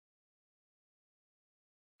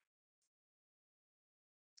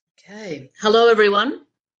Okay. Hello, everyone.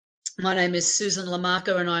 My name is Susan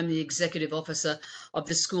Lamarca and I'm the Executive Officer of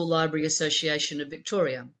the School Library Association of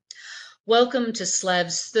Victoria. Welcome to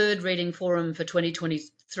SLAV's third reading forum for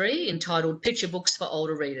 2023 entitled Picture Books for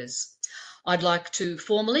Older Readers. I'd like to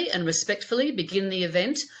formally and respectfully begin the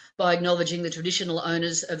event by acknowledging the traditional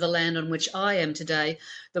owners of the land on which I am today,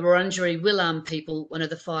 the Wurundjeri Willam people, one of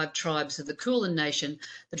the 5 tribes of the Kulin Nation,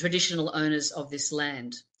 the traditional owners of this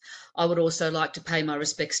land. I would also like to pay my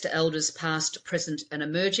respects to elders past, present and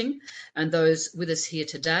emerging, and those with us here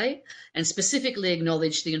today, and specifically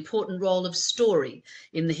acknowledge the important role of story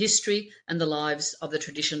in the history and the lives of the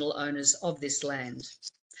traditional owners of this land.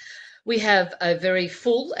 We have a very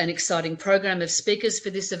full and exciting program of speakers for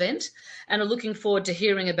this event and are looking forward to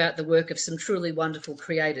hearing about the work of some truly wonderful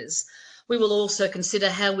creators. We will also consider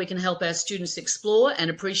how we can help our students explore and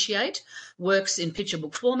appreciate works in picture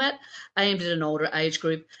book format aimed at an older age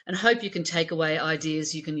group, and hope you can take away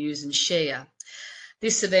ideas you can use and share.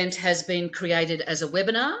 This event has been created as a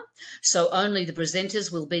webinar, so only the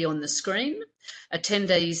presenters will be on the screen.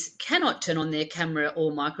 Attendees cannot turn on their camera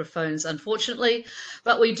or microphones, unfortunately,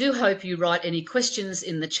 but we do hope you write any questions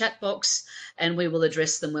in the chat box and we will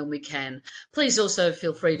address them when we can. Please also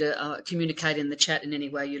feel free to communicate in the chat in any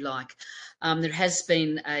way you like. There has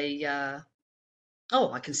been a,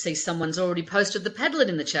 I can see someone's already posted the Padlet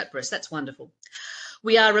in the chat for us. That's wonderful.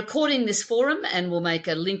 We are recording this forum and will make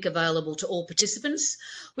a link available to all participants.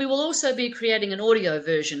 We will also be creating an audio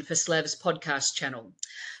version for SLAV's podcast channel.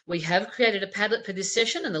 We have created a Padlet for this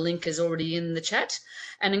session and the link is already in the chat,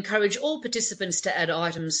 and encourage all participants to add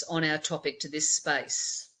items on our topic to this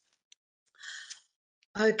space.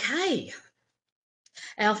 Okay.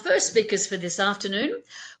 Our first speakers for this afternoon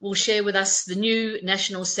will share with us the new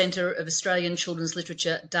National Centre of Australian Children's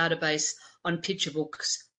Literature database on picture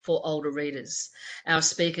books for older readers. Our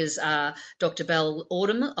speakers are Dr. Belle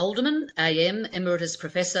Alderman, AM, Emeritus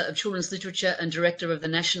Professor of Children's Literature and Director of the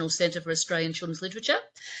National Centre for Australian Children's Literature,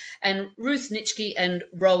 and Ruth Nitschke and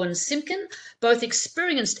Rowan Simpkin, both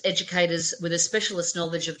experienced educators with a specialist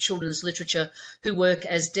knowledge of children's literature who work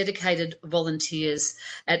as dedicated volunteers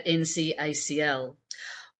at NCACL.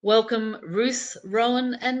 Welcome, Ruth,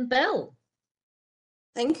 Rowan and Belle.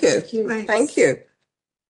 Thank you. Thank you.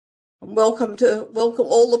 Welcome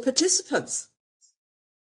all the participants.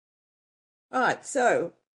 Right,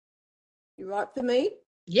 so you right for me?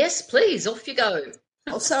 Yes, please, off you go.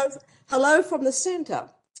 Also, hello from the centre.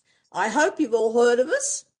 I hope you've all heard of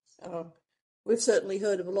us. We've certainly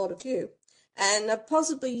heard of a lot of you, and have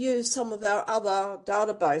possibly used some of our other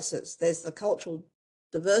databases. There's the Cultural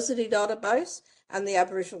Diversity Database and the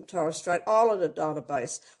Aboriginal Torres Strait Islander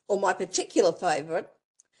Database, or my particular favourite,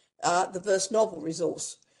 the Verse Novel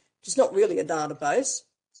Resource, which is not really a database,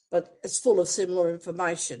 but it's full of similar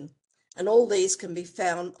information. And all these can be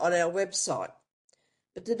found on our website.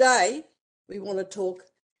 But today, we want to talk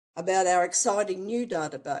about our exciting new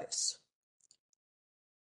database.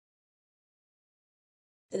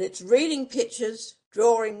 And it's Reading Pictures,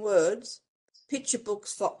 Drawing Words, Picture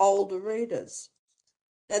Books for Older Readers.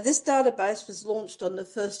 Now, this database was launched on the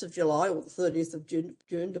 1st of July or the 30th of June,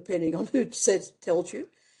 depending on who tells you,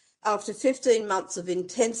 after 15 months of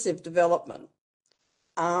intensive development.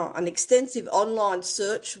 An extensive online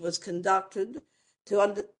search was conducted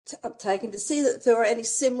to see that if there were any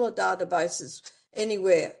similar databases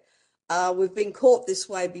anywhere. We've been caught this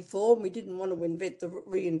way before, and we didn't want to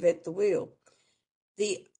reinvent the wheel.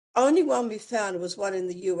 The only one we found was one in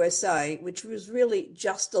the USA, which was really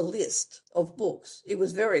just a list of books. It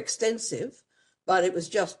was very extensive, but it was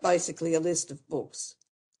just basically a list of books.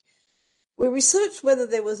 We researched whether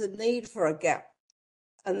there was a need for a gap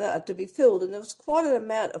and that to be filled, and there was quite an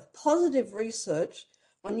amount of positive research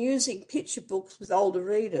on using picture books with older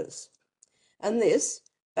readers. And this,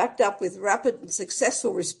 backed up with rapid and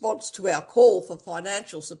successful response to our call for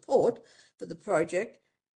financial support for the project,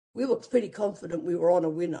 we were pretty confident we were on a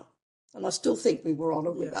winner. And I still think we were on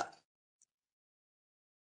a winner. Yeah.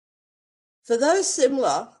 For those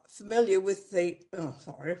familiar with the,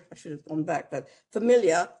 I should have gone back, but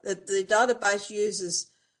familiar that the database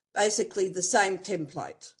uses basically the same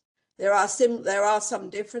template. There are some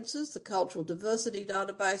differences. The Cultural Diversity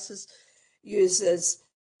Databases uses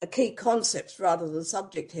key concepts rather than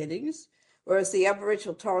subject headings, whereas the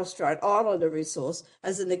Aboriginal Torres Strait Islander resource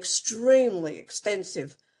has an extremely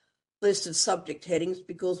extensive list of subject headings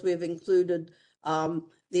because we've included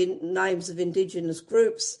the names of Indigenous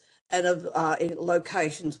groups and of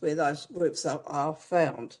locations where those groups are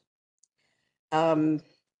found.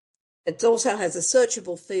 It also has a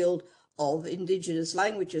searchable field of Indigenous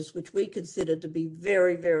languages, which we consider to be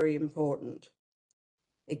very, very important.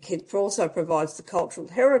 It also provides the cultural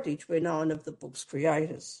heritage we're known of the book's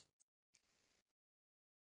creators.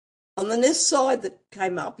 On the next slide that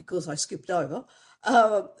came up, because I skipped over,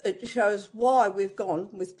 it shows why we've gone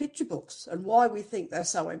with picture books and why we think they're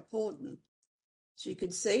so important. So you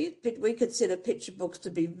can see, we consider picture books to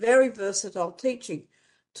be very versatile teaching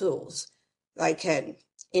tools. They can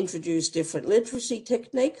introduce different literacy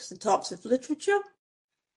techniques and types of literature.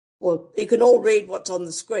 Well, you can all read what's on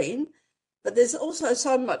the screen, but there's also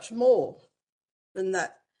so much more than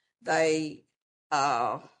that. They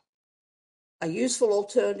are a useful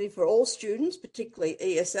alternative for all students, particularly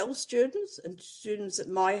ESL students and students that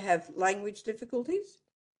might have language difficulties.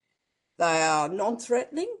 They are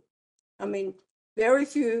non-threatening. I mean, very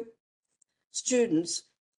few students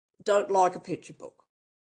don't like a picture book.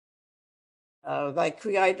 They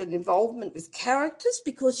create an involvement with characters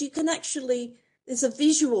because you can actually, there's a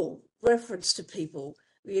visual reference to people.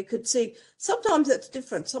 You could see, sometimes it's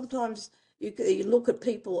different. Sometimes you look at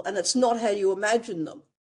people and it's not how you imagine them.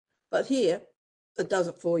 But here, it does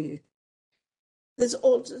it for you. There's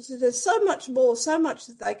so much more, so much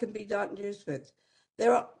that they can be done used with.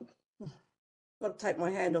 Got to take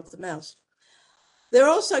my hand off the mouse. There are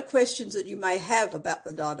also questions that you may have about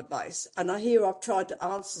the database, and here I've tried to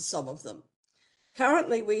answer some of them.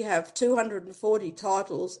 Currently, we have 240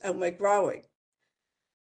 titles, and we're growing.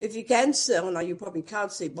 If you can see, I know you probably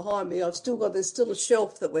can't see behind me, there's still a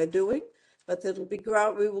shelf that we're doing, but that'll be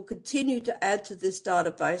growing. We will continue to add to this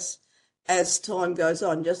database as time goes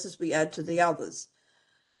on, just as we add to the others.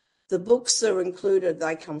 The books that are included,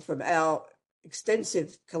 they come from our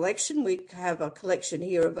extensive collection. We have a collection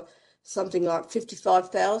here of something like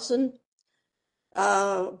 55,000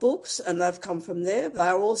 books, and they've come from there. They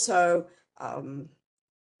are also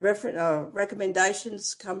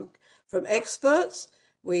recommendations come from experts.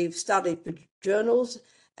 We've studied journals,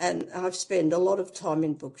 and I've spent a lot of time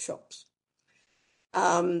in bookshops.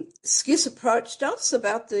 SCIS approached us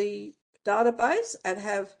about the database and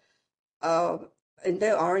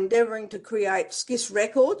are endeavouring to create SCIS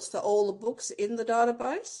records for all the books in the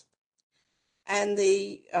database. And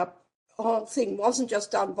the whole thing wasn't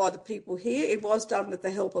just done by the people here, it was done with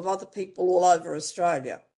the help of other people all over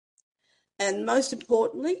Australia. And most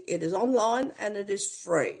importantly, it is online and it is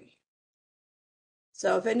free.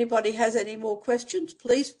 So if anybody has any more questions,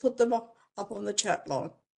 please put them up on the chat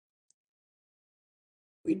line.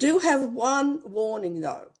 We do have one warning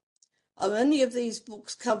though. Many of these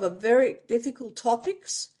books cover very difficult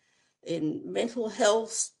topics in mental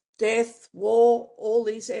health, death, war, all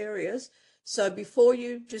these areas. So before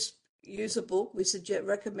you just use a book, we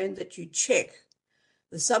recommend that you check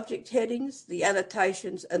the subject headings, the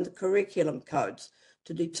annotations, and the curriculum codes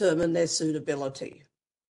to determine their suitability.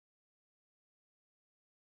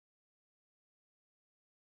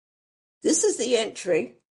 This is the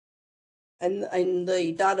entry in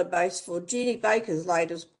the database for Jeannie Baker's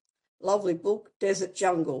latest lovely book, Desert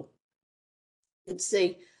Jungle. You can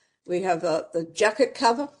see we have the jacket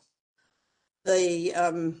cover, the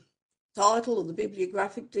title of the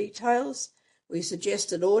bibliographic details. We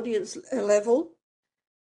suggest an audience level,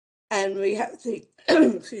 and we have the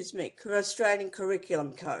Australian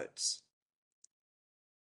curriculum codes.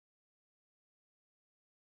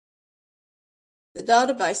 The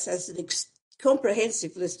database has an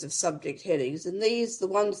comprehensive list of subject headings, and the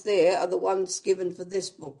ones there are the ones given for this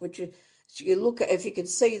book, which you look at, if you can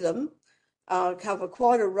see them, cover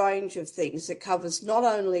quite a range of things. It covers not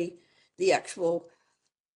only the actual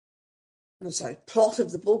plot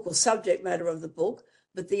of the book or subject matter of the book,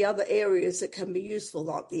 but the other areas that can be useful,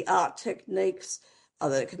 like the art techniques,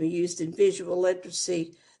 that can be used in visual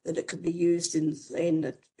literacy, that it can be used in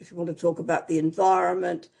if you want to talk about the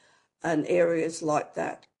environment and areas like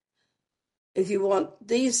that. If you want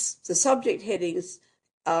the subject headings,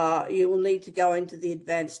 you will need to go into the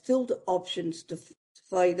advanced filter options to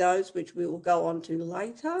display those, which we will go on to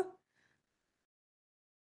later.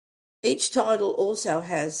 Each title also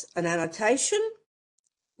has an annotation,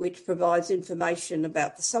 which provides information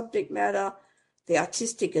about the subject matter, the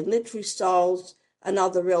artistic and literary styles, and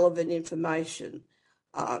other relevant information.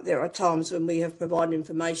 There are times when we have provided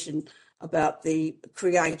information about the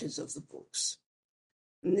creators of the books.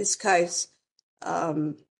 In this case,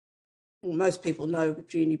 most people know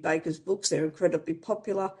Jeannie Baker's books. They're incredibly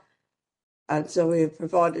popular. And so we have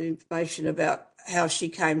provided information about how she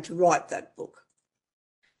came to write that book.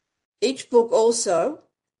 Each book also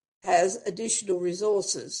has additional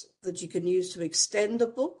resources that you can use to extend the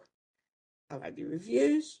book, maybe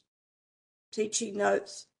reviews, teaching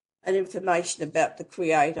notes, and information about the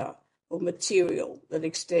creator or material that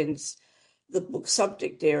extends the book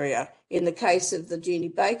subject area. In the case of the Jeannie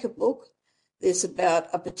Baker book, There's about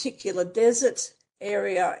a particular desert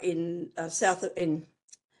area in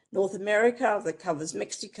North America that covers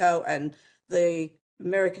Mexico and the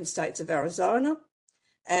American states of Arizona.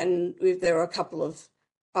 And there are a couple of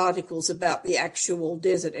articles about the actual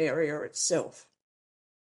desert area itself.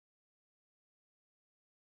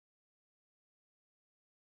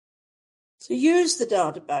 To use the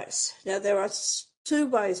database, now there are two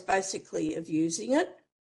ways basically of using it.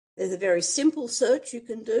 There's a very simple search you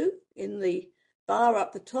can do in the bar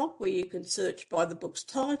up the top where you can search by the book's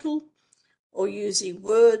title or using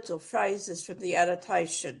words or phrases from the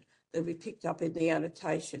annotation that we picked up in the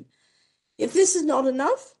annotation. If this is not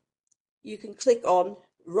enough, you can click on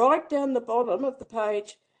right down the bottom of the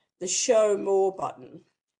page the Show More button,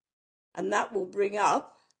 and that will bring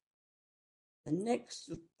up the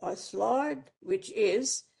next slide, which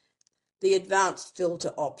is the advanced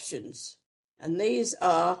filter options. And these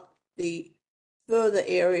are the further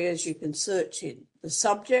areas you can search in. The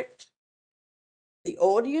subject, the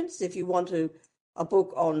audience, if you want a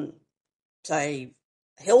book on, say,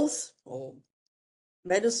 health or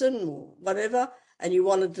medicine or whatever, and you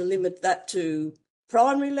wanted to limit that to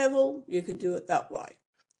primary level, you can do it that way.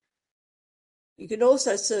 You can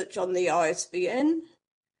also search on the ISBN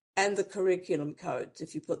and the curriculum codes.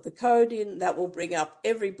 If you put the code in, that will bring up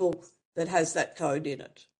every book that has that code in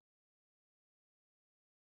it.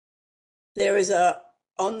 There is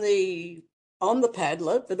on the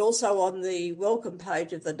Padlet, but also on the welcome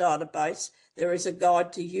page of the database, there is a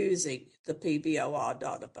guide to using the PBOR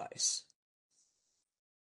database.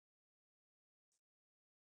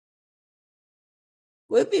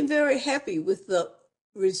 We've been very happy with the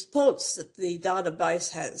response that the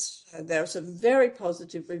database has. There are some very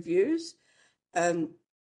positive reviews.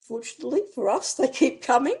 Fortunately for us, they keep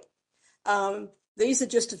coming. These are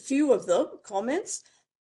just a few of them, comments.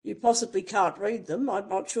 You possibly can't read them, I'm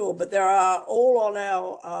not sure, but there are all on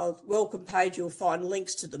our welcome page. You'll find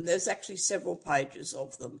links to them. There's actually several pages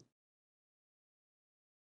of them.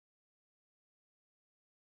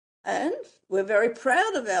 And we're very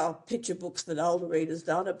proud of our Picture Books for Older Readers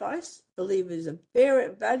database. I believe it is a very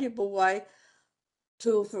valuable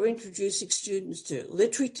tool for introducing students to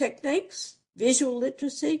literary techniques, visual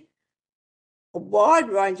literacy, a wide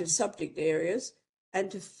range of subject areas, and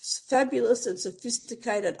to fabulous and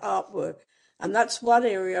sophisticated artwork. And that's one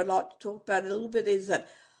area I'd like to talk about a little bit, is that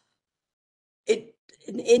in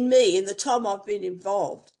the time I've been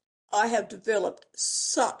involved, I have developed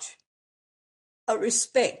such a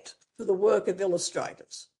respect for the work of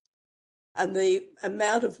illustrators and the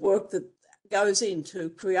amount of work that goes into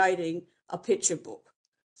creating a picture book,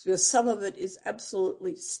 because some of it is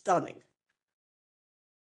absolutely stunning.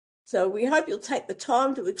 So we hope you'll take the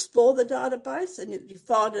time to explore the database and that you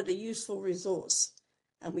find it a useful resource.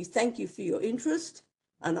 And we thank you for your interest,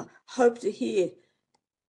 and I hope to hear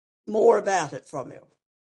more about it from you.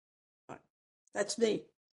 Right. That's me.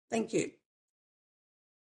 Thank you.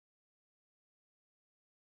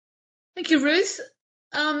 Thank you, Ruth.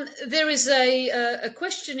 There is a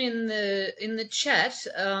question in the chat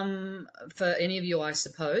for any of you, I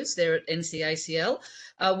suppose. They're at NCACL.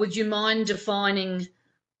 Would you mind defining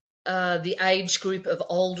the age group of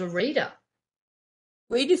older reader?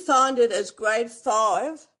 We defined it as grade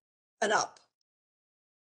 5 and up,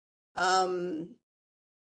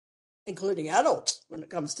 including adults when it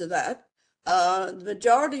comes to that. The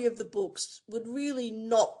majority of the books would really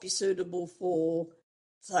not be suitable for,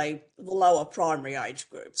 say, the lower primary age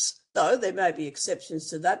groups, though there may be exceptions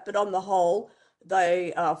to that, but on the whole,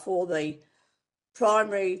 they are for the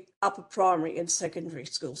primary, upper primary and secondary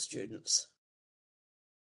school students.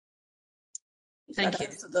 Thank you.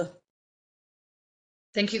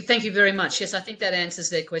 Thank you very much. Yes, I think that answers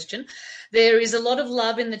their question. There is a lot of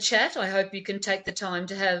love in the chat. I hope you can take the time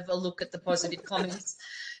to have a look at the positive comments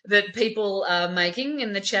that people are making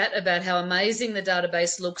in the chat about how amazing the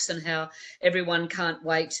database looks and how everyone can't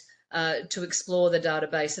wait to explore the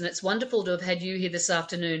database. And it's wonderful to have had you here this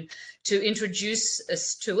afternoon to introduce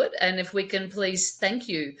us to it. And if we can please thank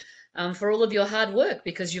you for all of your hard work,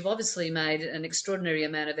 because you've obviously made an extraordinary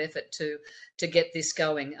amount of effort to get this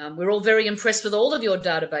going. We're all very impressed with all of your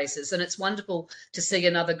databases, and it's wonderful to see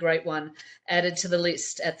another great one added to the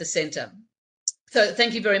list at the centre. So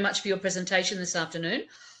thank you very much for your presentation this afternoon.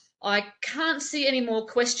 I can't see any more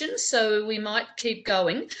questions, so we might keep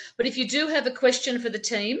going. But if you do have a question for the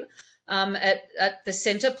team at the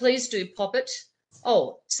centre, please do pop it.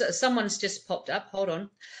 Oh, so someone's just popped up. Hold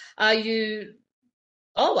on. Are you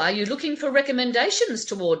looking for recommendations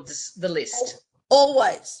towards the list?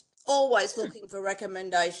 Always looking for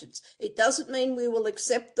recommendations. It doesn't mean we will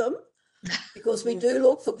accept them, because we do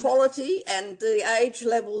look for quality, and the age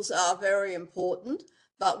levels are very important,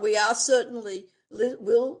 but we are certainly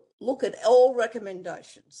will look at all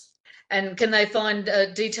recommendations. And can they find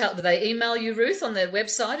detail? Do they email you, Ruth, on their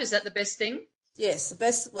website? Is that the best thing? Yes, the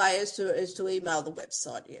best way is to email the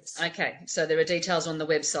website, yes. Okay, so there are details on the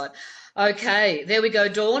website. Okay, there we go,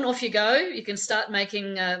 Dawn. Off you go. You can start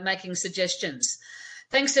making suggestions.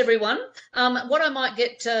 Thanks, everyone. What I might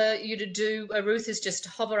get you to do, Ruth, is just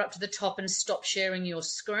hover up to the top and stop sharing your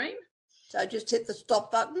screen. So just hit the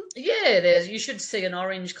stop button? Yeah, you should see an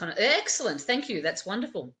orange kind of... Excellent, thank you. That's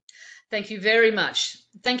wonderful. Thank you very much.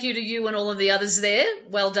 Thank you to you and all of the others there.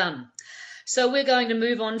 Well done. So we're going to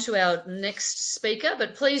move on to our next speaker,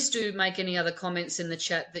 but please do make any other comments in the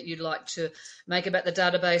chat that you'd like to make about the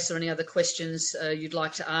database, or any other questions you'd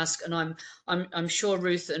like to ask. And I'm sure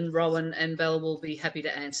Ruth and Rowan and Belle will be happy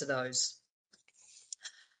to answer those.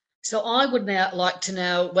 So I would now like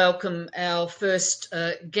to welcome our first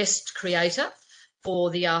guest creator for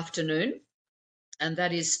the afternoon, and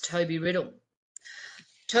that is Tohby Riddle.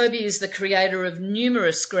 Tohby is the creator of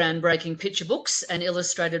numerous groundbreaking picture books and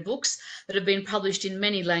illustrated books that have been published in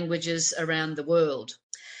many languages around the world.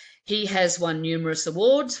 He has won numerous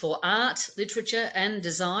awards for art, literature and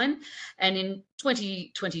design, and in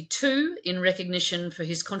 2022, in recognition for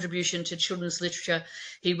his contribution to children's literature,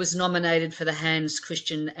 he was nominated for the Hans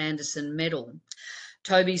Christian Andersen Medal.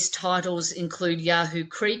 Tohby's titles include Yahoo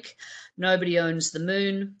Creek, Nobody Owns the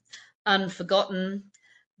Moon, Unforgotten,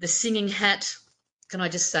 The Singing Hat, can I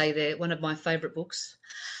just say there, one of my favourite books,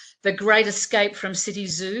 The Great Escape from City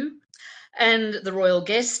Zoo, and The Royal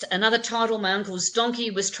Guest. Another title, My Uncle's Donkey,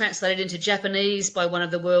 was translated into Japanese by one of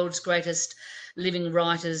the world's greatest living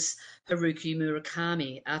writers, Haruki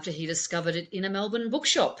Murakami, after he discovered it in a Melbourne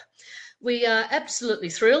bookshop. We are absolutely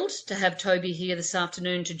thrilled to have Tohby here this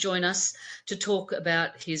afternoon to join us to talk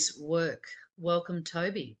about his work. Welcome,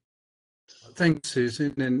 Tohby. Thanks,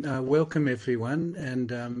 Susan, and welcome everyone. And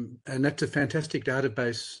that's a fantastic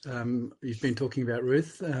database you've been talking about,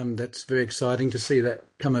 Ruth. That's very exciting to see that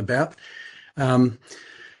come about.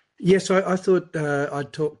 Yes, I thought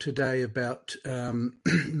I'd talk today about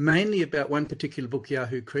mainly about one particular book,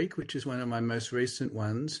 Yahoo Creek, which is one of my most recent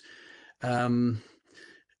ones. It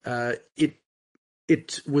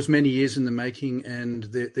was many years in the making, and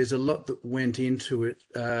there's a lot that went into it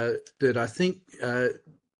that I think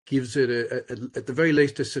gives it, at the very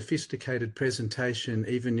least, a sophisticated presentation,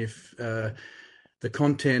 even if the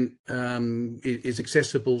content is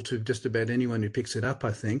accessible to just about anyone who picks it up,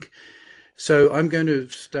 I think. So I'm going to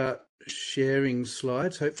start sharing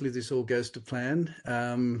slides. Hopefully this all goes to plan.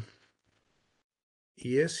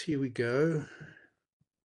 Yes, here we go.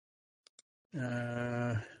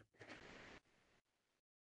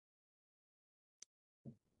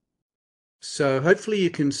 So hopefully you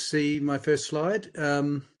can see my first slide.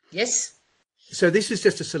 Yes. So this is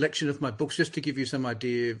just a selection of my books, just to give you some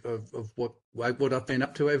idea of what I've been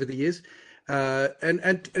up to over the years.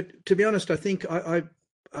 And to be honest, I think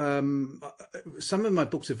some of my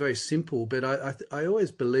books are very simple, but I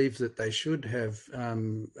always believe that they should have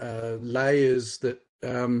layers that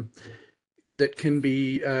can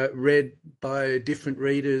be read by different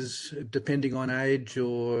readers depending on age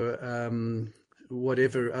or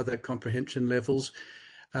whatever other comprehension levels,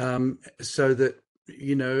 so that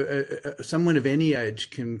someone of any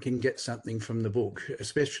age can get something from the book,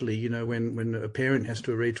 especially when a parent has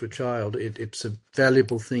to read to a child. It's a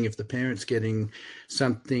valuable thing if the parent's getting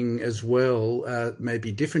something as well,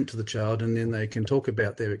 maybe different to the child, and then they can talk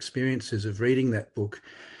about their experiences of reading that book.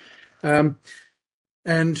 So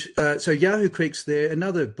Yahoo Creek's there.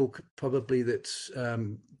 Another book probably that's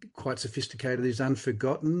quite sophisticated is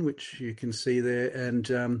Unforgotten, which you can see there.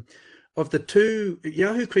 And of the two,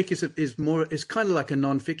 Yahoo Creek is kind of like a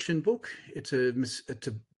non-fiction book. It's a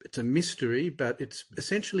mystery, but it's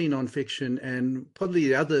essentially non-fiction. And probably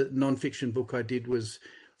the other non-fiction book I did was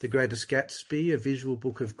The Greatest Gatsby, a visual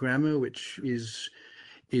book of grammar, which it's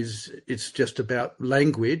just about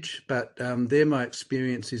language, but they're my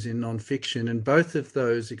experiences in non-fiction. And both of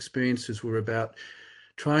those experiences were about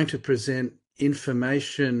trying to present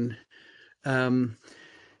information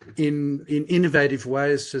in innovative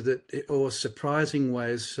ways, or surprising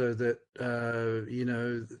ways, so that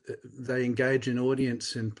they engage an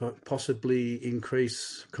audience and possibly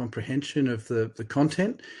increase comprehension of the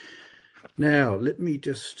content. Now, let me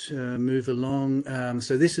just move along.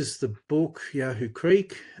 So this is the book, Yahoo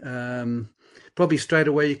Creek. Probably straight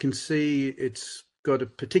away you can see it's got a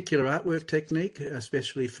particular artwork technique,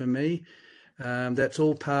 especially for me. That's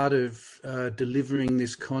all part of delivering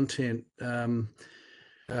this content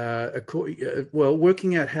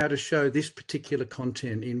working out how to show this particular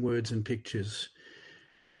content in words and pictures.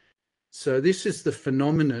 So this is the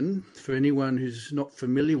phenomenon for anyone who's not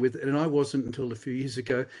familiar with it, and I wasn't until a few years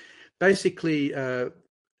ago. Basically, I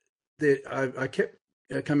kept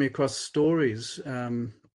coming across stories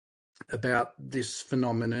about this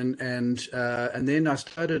phenomenon, and then I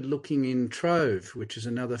started looking in Trove, which is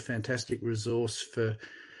another fantastic resource for,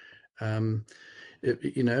 on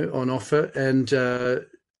offer, and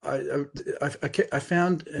I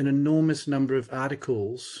found an enormous number of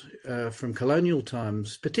articles from colonial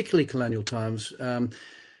times, particularly colonial times,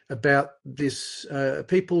 about this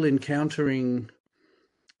people encountering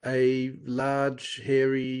a large,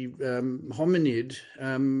 hairy hominid,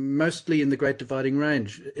 mostly in the Great Dividing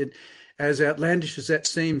Range. As outlandish as that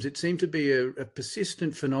seems, it seemed to be a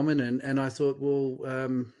persistent phenomenon, and I thought,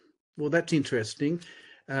 well, that's interesting.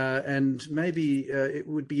 And maybe it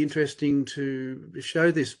would be interesting to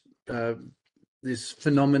show this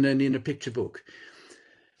phenomenon in a picture book.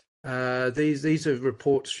 These are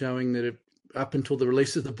reports showing that up until the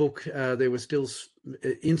release of the book, there were still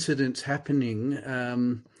incidents happening.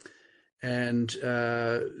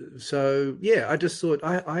 So, I just thought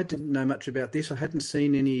I didn't know much about this. I hadn't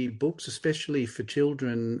seen any books, especially for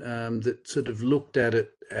children, that sort of looked at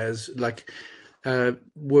it as like,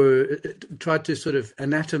 tried to sort of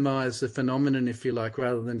anatomize the phenomenon, if you like,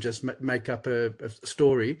 rather than just make up a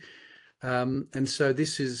story. And so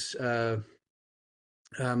this is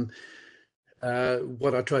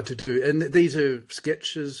what I tried to do. And these are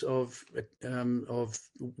sketches of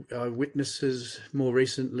witnesses more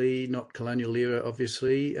recently, not colonial era,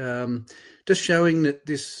 obviously, just showing that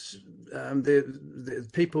this the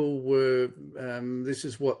people were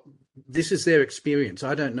this is their experience.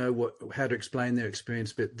 I don't know how to explain their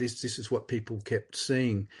experience, but this is what people kept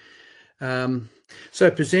seeing.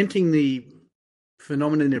 So presenting the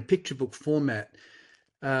phenomenon in a picture book format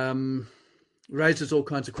raises all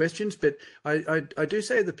kinds of questions, but I do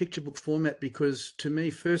say the picture book format because, to me,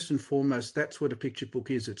 first and foremost, that's what a picture book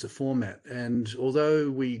is. It's a format, and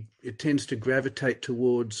although it tends to gravitate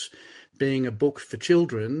towards being a book for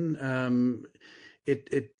children,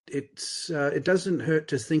 it doesn't hurt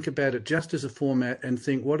to think about it just as a format and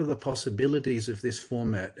think, what are the possibilities of this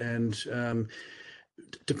format? And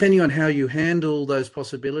depending on how you handle those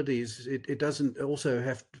possibilities, it doesn't also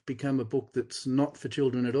have to become a book that's not for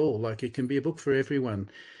children at all. Like, it can be a book for everyone.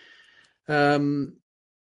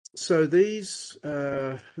 So these,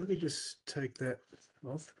 let me just take that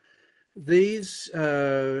off. These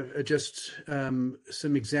are just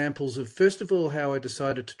some examples of, first of all, how I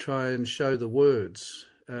decided to try and show the words.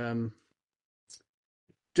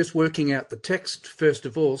 Just working out the text, first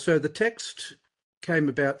of all. So the text came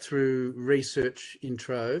about through research in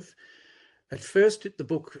Trove. At first, the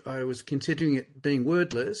book, I was considering it being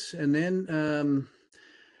wordless, and then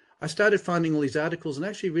I started finding all these articles and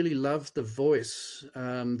actually really loved the voice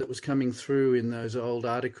that was coming through in those old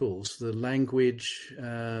articles, the language,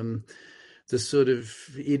 the sort of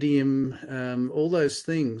idiom, all those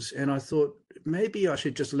things. And I thought maybe I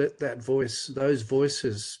should just let those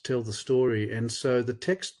voices tell the story. And so the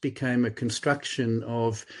text became a construction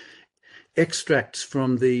of extracts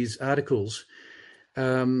from these articles.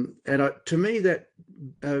 And to me, that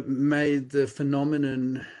made the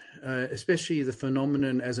phenomenon, especially the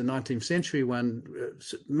phenomenon as a 19th century one,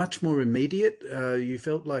 much more immediate. You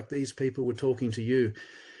felt like these people were talking to you.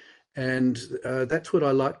 And that's what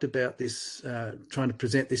I liked about this, trying to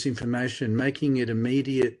present this information, making it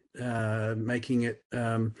immediate, making it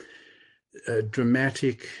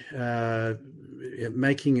dramatic,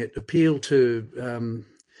 making it appeal to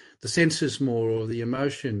the senses more, or the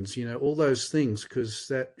emotions, all those things, because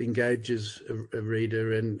that engages a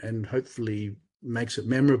reader and hopefully makes it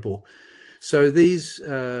memorable. So these,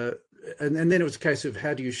 and then it was a case of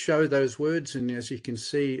how do you show those words? And as you can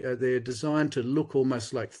see, they're designed to look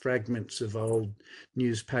almost like fragments of old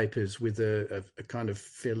newspapers with a kind of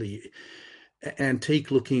fairly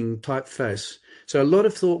antique-looking typeface. So a lot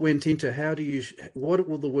of thought went into what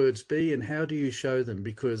will the words be and how do you show them?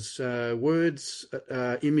 Because words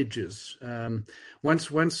are images.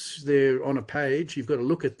 Once they're on a page, you've got to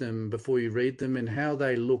look at them before you read them, and how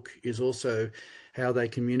they look is also how they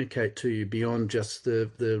communicate to you beyond just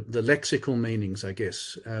the lexical meanings, I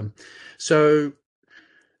guess. So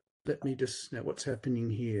let me just, now what's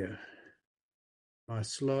happening here? My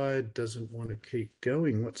slide doesn't want to keep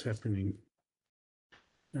going. What's happening?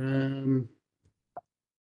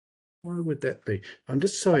 Why would that be? I'm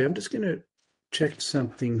just going to check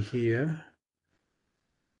something here.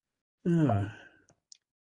 For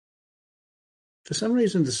some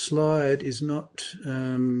reason, the slide is not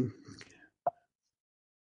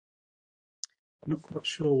Not quite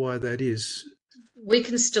sure why that is. We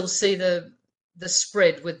can still see the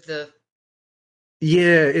spread with the...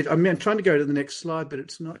 Yeah, I'm trying to go to the next slide, but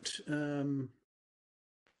it's not.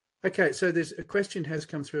 Okay, so there's a question has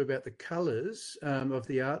come through about the colours of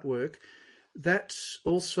the artwork. That's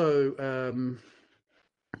also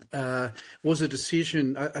was a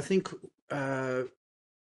decision, I think,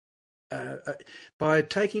 by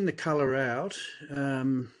taking the colour out.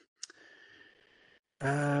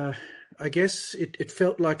 I guess it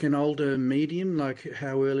felt like an older medium, like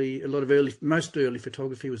how most early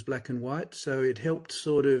photography was black and white. So it helped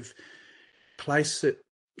sort of place it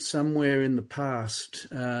somewhere in the past,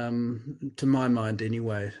 to my mind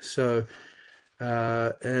anyway. So,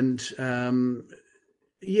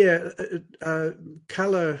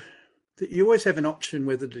 colour, you always have an option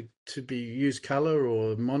whether to use colour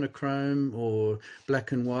or monochrome or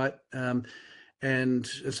black and white. And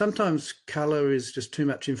sometimes colour is just too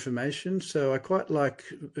much information. So I quite like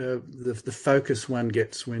the focus one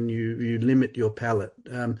gets when you limit your palette.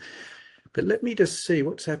 But let me just see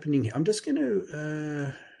what's happening here. I'm just going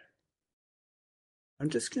to,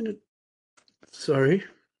 sorry.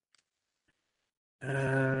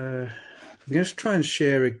 I'm going to try and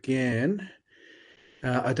share again.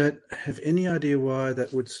 I don't have any idea why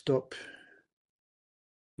that would stop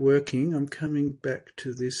working. I'm coming back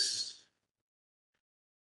to this.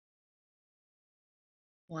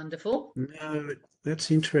 Wonderful. No, that's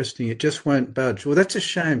interesting. It just won't budge. Well, that's a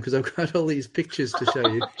shame because I've got all these pictures to show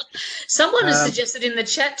you. Someone has suggested in the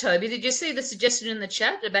chat, Toby, did you see the suggestion in the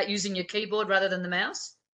chat about using your keyboard rather than the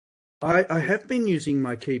mouse? I have been using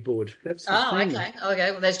my keyboard. That's the thing. Okay.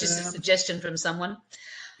 Okay. Well, there's just a suggestion from someone.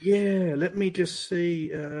 Yeah, let me just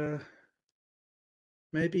see.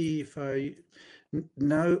 Maybe if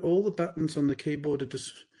no, all the buttons on the keyboard are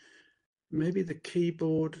just, maybe the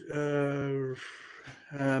keyboard,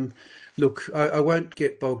 look, I won't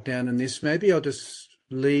get bogged down in this. Maybe I'll just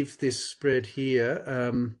leave this spread here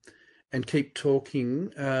and keep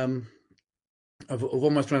talking. I've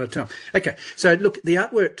almost run out of time. Okay, so look, the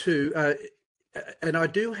artwork too, and I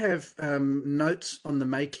do have notes on the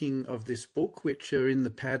making of this book, which are in the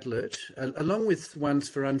Padlet, along with ones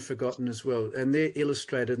for Unforgotten as well, and they're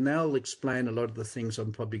illustrated, and they'll explain a lot of the things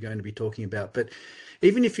I'm probably going to be talking about. But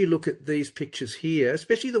even if you look at these pictures here,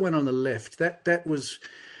 especially the one on the left, that was,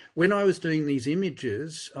 when I was doing these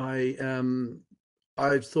images, I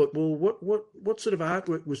thought, well, what sort of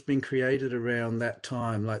artwork was being created around that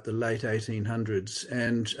time, like the late 1800s,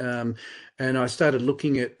 and I started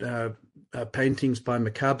looking at paintings by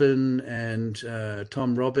McCubbin and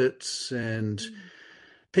Tom Roberts and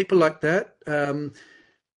people like that.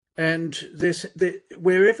 And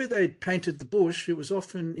wherever they painted the bush, it was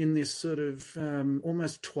often in this sort of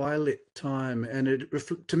almost twilight time, and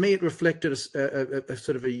to me it reflected a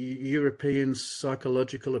sort of a European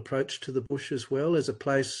psychological approach to the bush as well, as a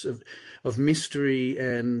place of mystery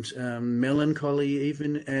and melancholy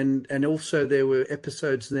even, and also there were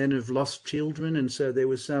episodes then of lost children, and so there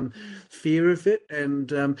was some fear of it,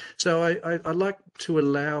 and so I like to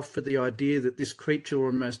allow for the idea that this creature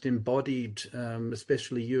almost embodied,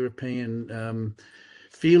 especially European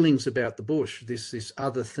feelings about the bush, this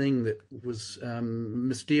other thing that was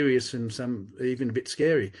mysterious and some even a bit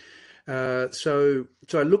scary. So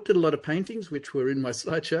I looked at a lot of paintings which were in my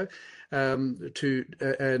slideshow,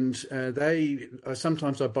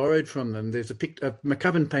 sometimes I borrowed from them. There's a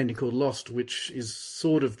McCubbin painting called Lost, which is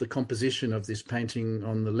sort of the composition of this painting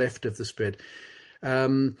on the left of the spread.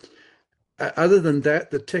 Other than that,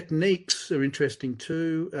 the techniques are interesting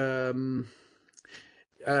too.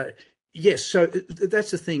 Yes, so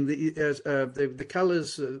that's the thing. The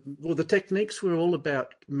colours, well, the techniques were all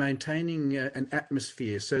about maintaining an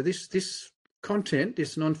atmosphere. So this content,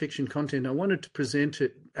 this non-fiction content, I wanted to present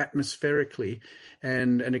it atmospherically,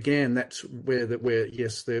 and again, that's where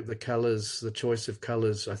the colours, the choice of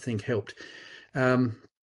colours, I think helped.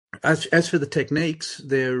 As for the techniques,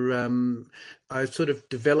 I sort of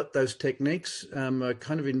developed those techniques. And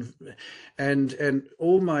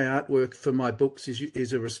all my artwork for my books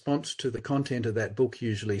is a response to the content of that book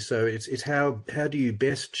usually. So it's how do you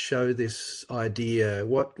best show this idea?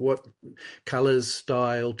 What colours,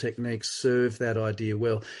 style, techniques serve that idea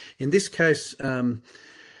well? In this case,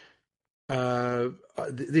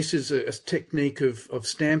 this is a technique of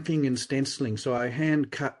stamping and stenciling. So I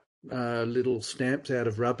hand cut little stamps out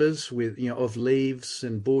of rubbers with of leaves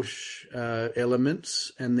and bush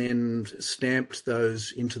elements, and then stamped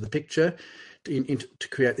those into the picture to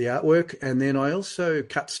create the artwork. And then I also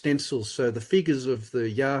cut stencils, so the figures of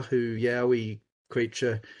the Yowie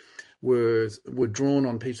creature were drawn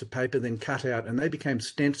on a piece of paper, then cut out, and they became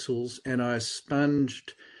stencils, and I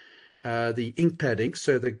sponged the ink pad ink.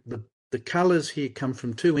 So the colours here come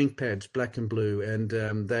from two ink pads, black and blue, and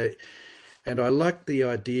I like the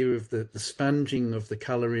idea of the sponging of the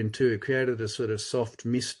colour in too. It created a sort of soft,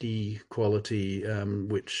 misty quality,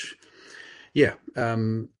 which,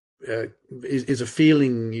 is a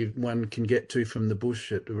feeling one can get to from the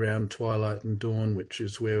bush at around twilight and dawn, which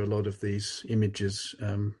is where a lot of these images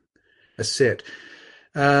are set.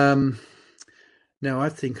 Now, I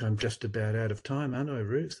think I'm just about out of time, aren't I,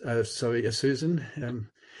 Ruth? Susan.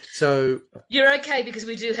 So you're okay because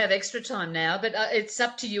we do have extra time now, but it's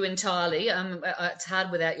up to you entirely. It's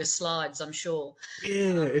hard without your slides, I'm sure.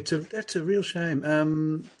 Yeah, that's a real shame.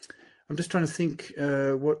 I'm just trying to think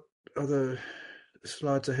what other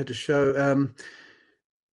slides I had to show.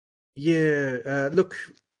 Look.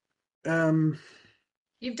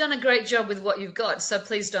 You've done a great job with what you've got, so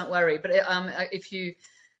please don't worry. But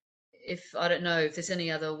if I don't know if there's any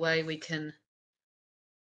other way we can.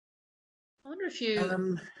 I wonder if you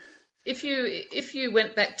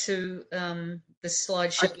went back to the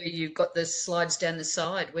slideshow where you've got the slides down the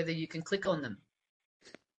side, whether you can click on them.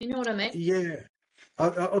 You know what I mean? Yeah,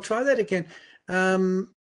 I'll try that again.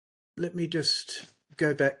 Let me just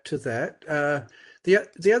go back to that.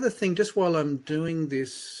 The other thing, just while I'm doing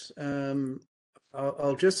this,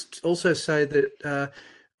 I'll just also say that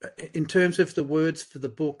in terms of the words for the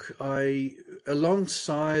book,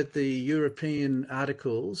 alongside the European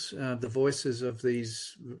articles, the voices of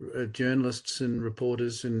these journalists and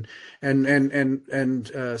reporters and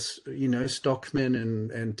stockmen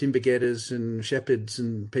and timber getters and shepherds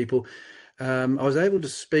and people, I was able to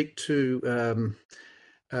speak to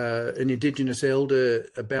an Indigenous elder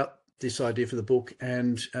about this idea for the book,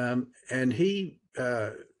 and he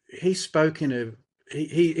spoke in a.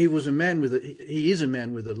 He was a man he is a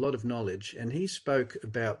man with a lot of knowledge, and he spoke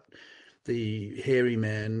about the hairy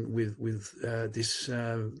man with this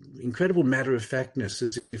incredible matter of factness,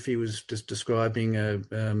 as if he was just describing a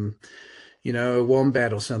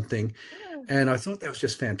wombat or something. And I thought that was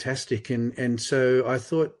just fantastic, and so I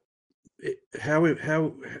thought,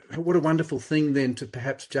 what a wonderful thing then to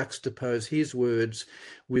perhaps juxtapose his words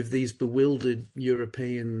with these bewildered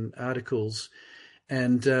European articles,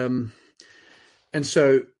 and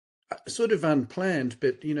so sort of unplanned,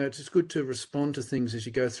 but it's good to respond to things as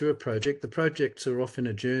you go through a project. The projects are often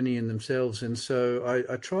a journey in themselves, and so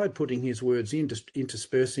I tried putting his words in, just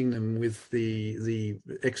interspersing them with the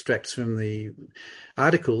extracts from the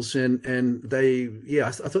articles, and I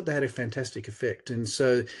thought they had a fantastic effect. And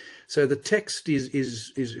so the text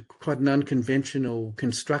is quite an unconventional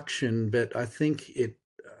construction, but I think it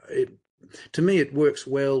to me it works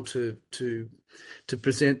well to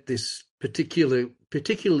present this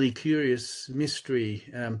particularly curious mystery.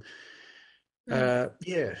 So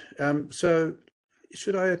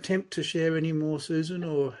should I attempt to share any more, Susan,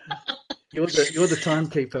 or you're the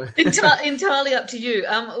timekeeper? Entirely up to you.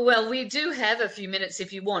 Well, we do have a few minutes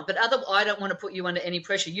if you want, but I don't want to put you under any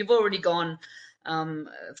pressure. You've already gone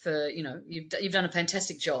you've done a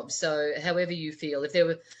fantastic job. So however you feel, if there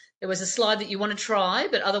was a slide that you want to try,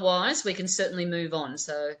 but otherwise we can certainly move on.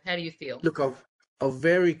 So how do you feel? Look, I'll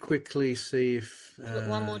very quickly see if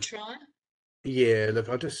one more try. Yeah, look,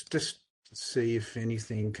 I'll just see if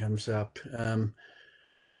anything comes up.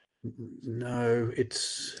 No,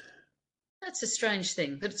 that's a strange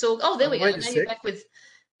thing, but it's all. Oh, there we go. Now you're back with.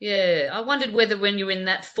 Yeah, I wondered whether when you're in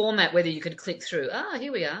that format, whether you could click through.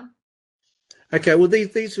 Here we are. Okay, well,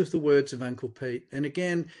 these are the words of Uncle Pete, and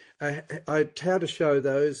again, how to show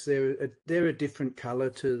those. They're a different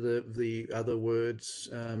colour to the other words,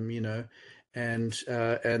 and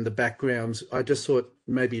the backgrounds. I just thought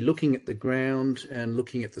maybe looking at the ground and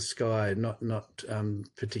looking at the sky, not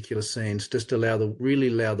particular scenes, just really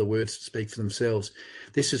allow the words to speak for themselves.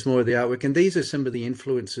 This is more of the artwork, and these are some of the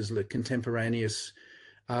influences, the contemporaneous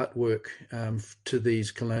artwork to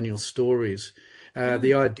these colonial stories.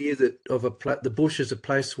 The idea that the bush is a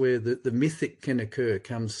place where the mythic can occur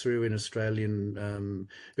comes through in Australian,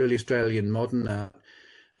 early Australian modern art.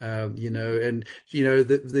 The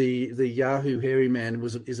Yahoo hairy man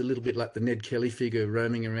is a little bit like the Ned Kelly figure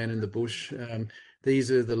roaming around in the bush.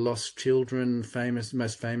 These are the lost children,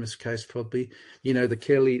 most famous case probably. The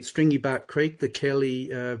Kelly, Stringy Bark Creek, the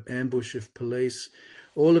Kelly ambush of police.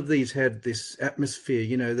 All of these had this atmosphere,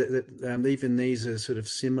 that even these are sort of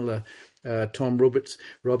similar. Tom Roberts,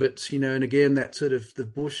 and again, that sort of the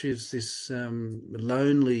bush is this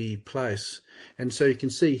lonely place. And so you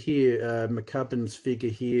can see here McCubbin's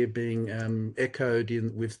figure here being echoed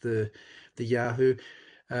in with the Yahoo.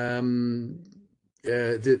 Again,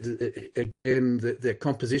 the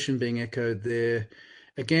composition being echoed there.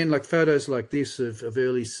 Again, like photos like this of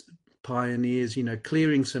early pioneers,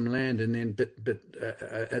 clearing some land and then,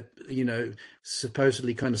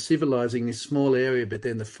 supposedly kind of civilizing this small area, but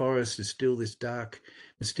then the forest is still this dark,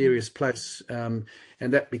 mysterious place. And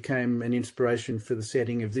that became an inspiration for the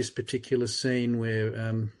setting of this particular scene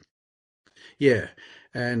where,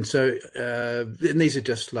 And so, and these are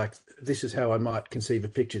just like, this is how I might conceive a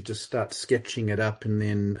picture, just start sketching it up and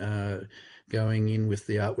then going in with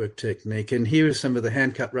the artwork technique. And here are some of the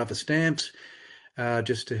hand-cut rubber stamps,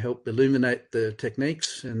 just to help illuminate the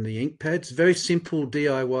techniques, and the ink pads. Very simple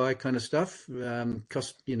DIY kind of stuff.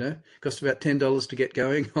 Cost about $10 to get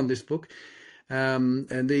going on this book.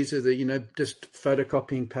 And these are the, just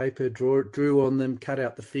photocopying paper, drew on them, cut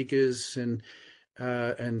out the figures, and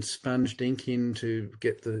sponged ink in to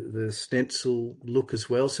get the stencil look as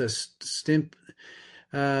well. So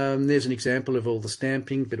there's an example of all the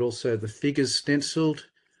stamping, but also the figures stenciled.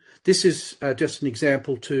 This is just an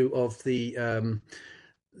example too of the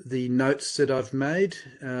notes that I've made,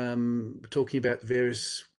 talking about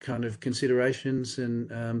various kind of considerations,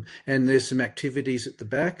 and there's some activities at the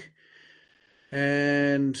back.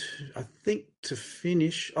 And I think to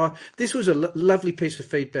finish, this was a lovely piece of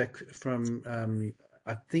feedback from,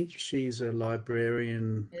 I think she's a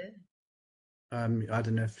librarian. Yeah. I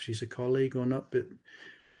don't know if she's a colleague or not, but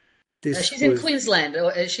she's in Queensland.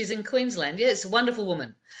 She's in Queensland. Yes, a wonderful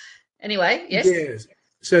woman. Anyway, yes. Yes.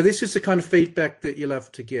 So this is the kind of feedback that you love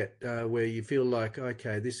to get, where you feel like,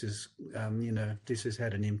 okay, this is, this has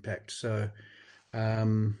had an impact. So,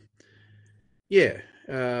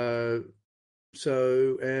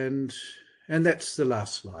 So, and that's the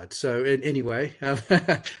last slide. So anyway,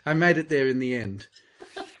 I made it there in the end.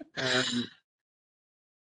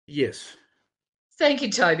 Yes. Thank you,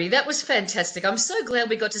 Tohby. That was fantastic. I'm so glad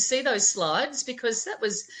we got to see those slides, because that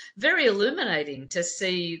was very illuminating to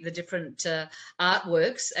see the different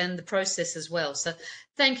artworks and the process as well. So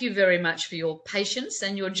thank you very much for your patience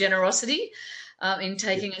and your generosity in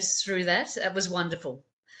taking us through that. That was wonderful.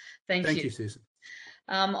 Thank you. Thank you, Susan.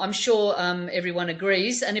 I'm sure everyone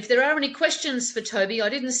agrees. And if there are any questions for Tohby, I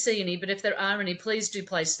didn't see any, but if there are any, please do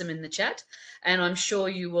place them in the chat. And I'm sure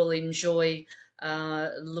you will enjoy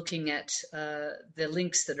looking at the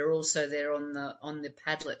links that are also there on the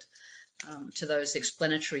Padlet to those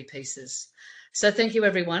explanatory pieces. So thank you,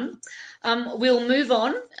 everyone. We'll move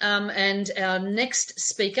on, and our next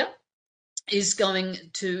speaker is going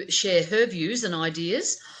to share her views and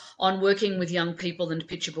ideas on working with young people and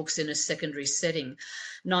picture books in a secondary setting.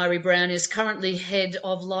 Ngaire Brown is currently head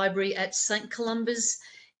of library at St Columba's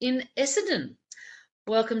in Essendon.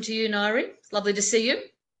 Welcome to you, Ngaire. Lovely to see you.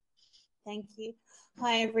 Thank you.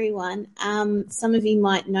 Hi, everyone. Some of you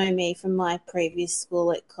might know me from my previous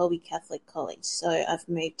school at Tohby Catholic College, so I've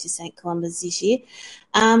moved to St Columba's this year.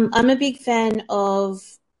 I'm a big fan of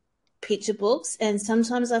picture books, and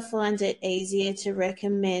sometimes I find it easier to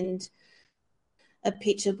recommend a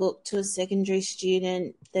picture book to a secondary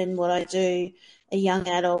student than what I do a young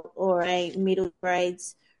adult or a middle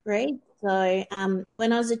grades read. So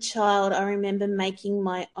when I was a child, I remember making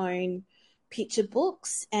my own picture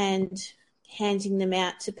books and handing them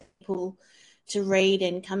out to people to read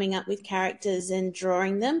and coming up with characters and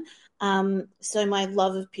drawing them. So my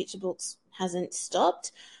love of picture books hasn't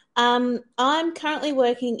stopped. I'm currently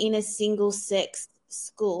working in a single-sex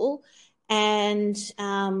school, and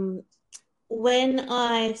when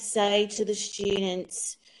I say to the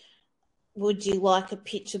students, would you like a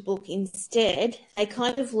picture book instead, they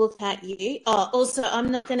kind of look at you. Oh, also,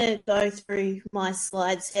 I'm not going to go through my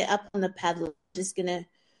slides up on the Padlet. I'm just going to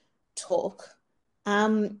talk.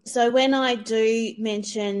 So when I do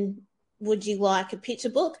mention, would you like a picture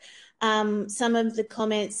book, some of the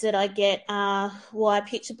comments that I get are, why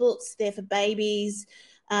picture books? They're for babies.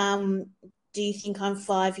 Do you think I'm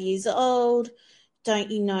 5 years old?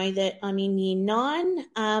 Don't you know that I'm in year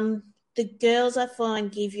 9? The girls, I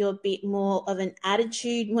find, give you a bit more of an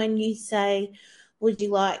attitude when you say, would you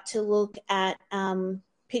like to look at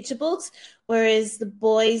picture books? Whereas the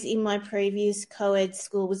boys in my previous co-ed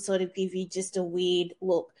school would sort of give you just a weird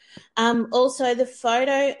look. Also, the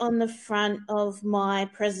photo on the front of my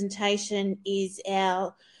presentation is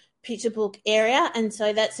our picture book area, and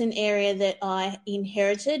so that's an area that I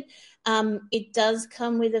inherited. It does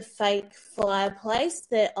come with a fake fireplace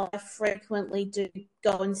that I frequently do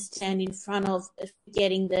go and stand in front of,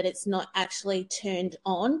 forgetting that it's not actually turned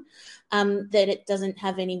on, that it doesn't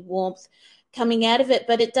have any warmth coming out of it,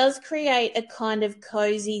 but it does create a kind of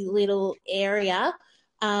cozy little area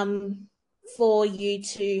for you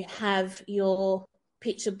to have your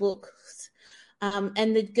picture books.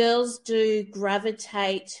 And the girls do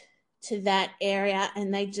gravitate to that area,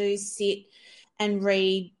 and they do sit and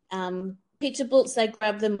read picture books, they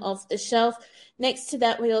grab them off the shelf. Next to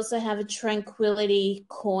that, we also have a tranquility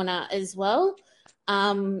corner as well.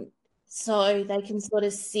 So they can sort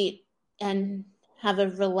of sit and have a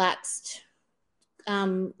relaxed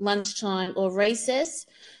lunchtime or recess.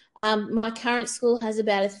 My current school has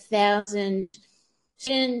about 1,000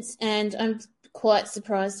 students, and I'm quite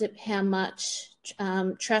surprised at how much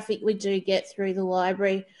traffic we do get through the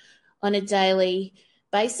library on a daily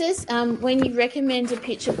basis. When you recommend a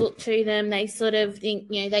picture book to them, they sort of think,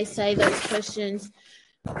 they say those questions,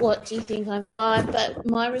 what do you think I buy? But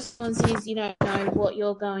my response is, you don't know what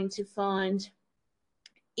you're going to find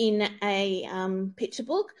in a picture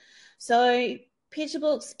book. So picture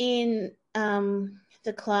books in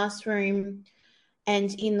the classroom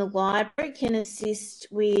and in the library can assist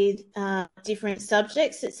with different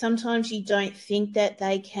subjects that sometimes you don't think that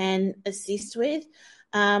they can assist with.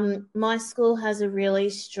 My school has a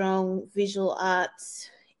really strong visual arts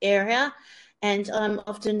area, and I'm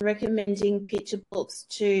often recommending picture books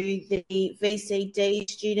to the VCD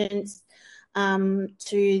students, to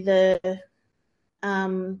the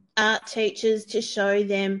art teachers, to show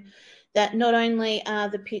them that not only are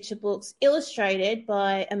the picture books illustrated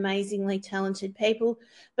by amazingly talented people,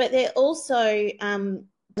 but they're also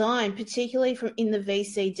designed, particularly from in the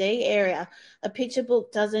VCD area. A picture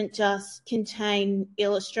book doesn't just contain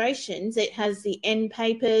illustrations. It has the end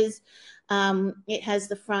papers, it has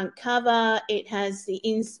the front cover, it has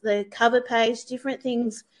the cover page, different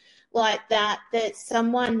things like that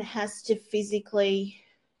someone has to physically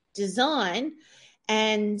design.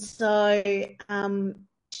 And so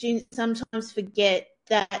students sometimes forget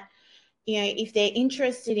that, if they're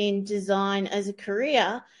interested in design as a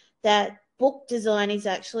career, that book design is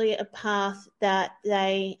actually a path that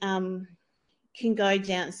they can go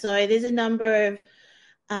down. So there's a number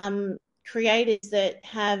of creators that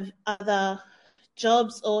have other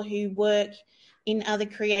jobs or who work in other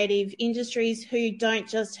creative industries who don't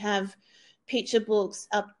just have picture books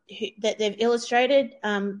up that they've illustrated.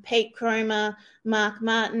 Pete Cromer, Mark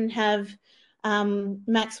Martin have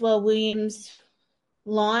Maxwell Williams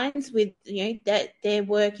lines with, that they're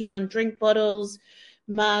working on drink bottles,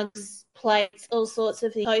 mugs, plates, all sorts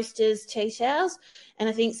of things, posters, tea towels. And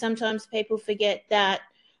I think sometimes people forget that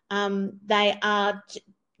they are,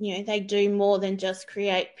 they do more than just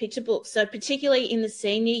create picture books. So particularly in the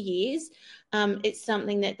senior years, it's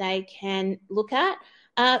something that they can look at.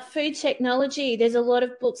 Food technology, there's a lot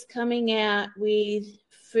of books coming out with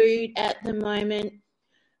food at the moment.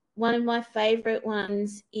 One of my favourite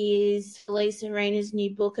ones is Felice Arena's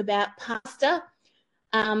new book about pasta.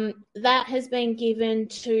 That has been given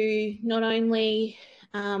to not only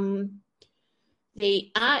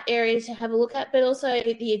the art area to have a look at, but also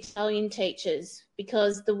the Italian teachers,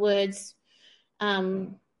 because the words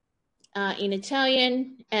in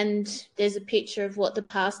Italian, and there's a picture of what the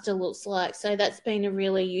pasta looks like. So that's been a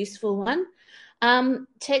really useful one.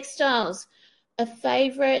 Textiles. A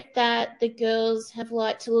favourite that the girls have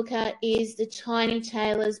liked to look at is The Tiny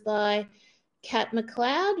Tailors by Kat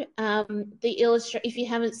McLeod. If you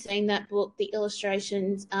haven't seen that book, the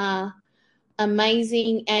illustrations are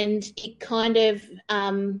amazing, and it kind of,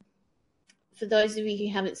 for those of you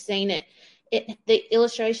who haven't seen it, the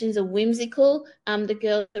illustrations are whimsical. The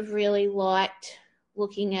girls have really liked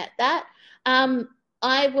looking at that.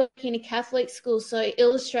 I work in a Catholic school, so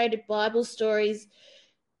illustrated Bible stories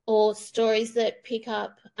or stories that pick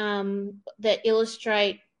up, that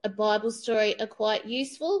illustrate a Bible story are quite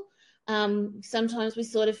useful. Sometimes we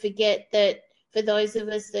sort of forget that for those of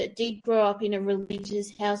us that did grow up in a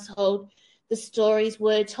religious household, the stories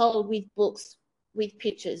were told with books, with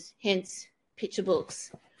pictures, hence picture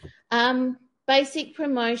books. Basic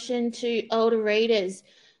promotion to older readers.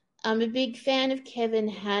 I'm a big fan of Kevin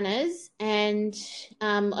Hanna's, and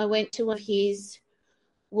I went to one of his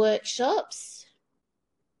workshops.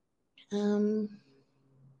 I'm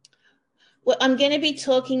going to be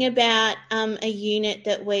talking about a unit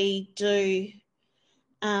that we do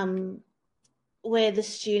where the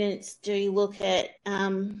students do look at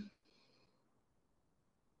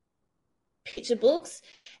picture books,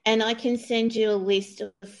 and I can send you a list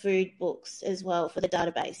of food books as well for the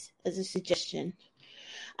database as a suggestion.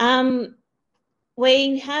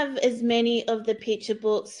 We have as many of the picture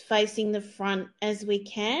books facing the front as we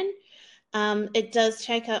can. It does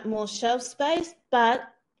take up more shelf space, but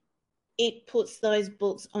it puts those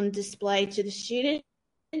books on display to the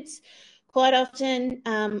students. Quite often,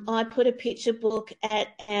 I put a picture book at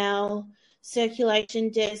our circulation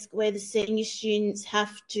desk where the senior students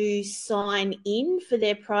have to sign in for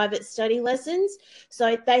their private study lessons.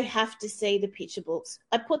 So they have to see the picture books.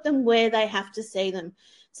 I put them where they have to see them.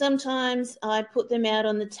 Sometimes I put them out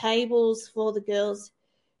on the tables for the girls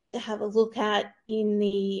to have a look at in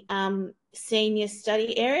the senior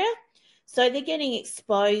study area. So they're getting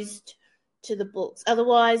exposed to the books.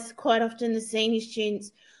 Otherwise, quite often the senior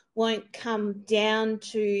students won't come down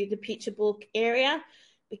to the picture book area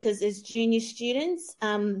because there's junior students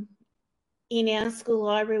in our school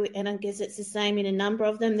library, and I guess it's the same in a number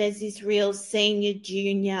of them. There's this real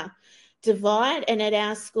senior-junior divide, and at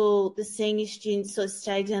our school, the senior students sort of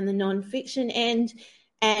stay down the non-fiction end,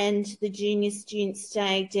 and the junior students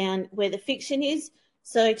stay down where the fiction is.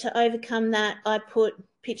 So to overcome that, I put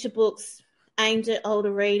picture books aimed at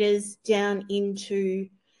older readers down into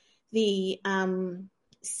the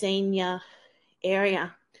senior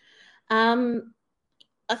area.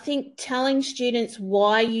 I think telling students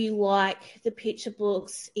why you like the picture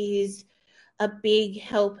books is a big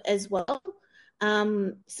help as well.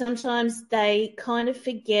 Sometimes they kind of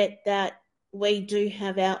forget that we do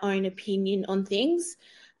have our own opinion on things.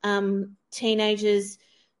 Teenagers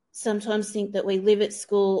sometimes think that we live at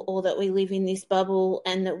school or that we live in this bubble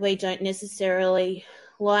and that we don't necessarily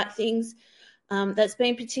like things. That's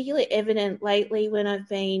been particularly evident lately when I've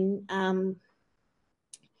been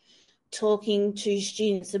talking to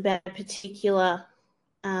students about a particular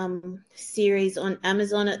series on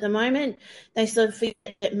Amazon at the moment. They sort of feel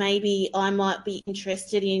that maybe I might be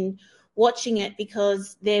interested in watching it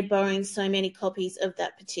because they're borrowing so many copies of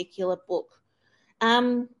that particular book.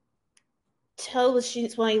 Tell the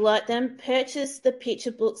students why you like them. Purchase the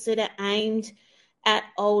picture books that are aimed at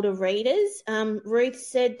older readers. Ruth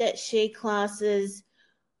said that she classes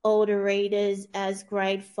older readers as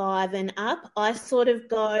grade 5 and up. I sort of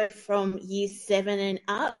go from year 7 and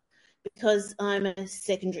up because I'm a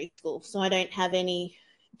secondary school, so I don't have any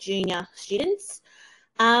junior students.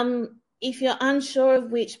 If you're unsure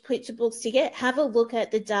of which picture books to get, have a look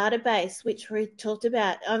at the database, which Ruth talked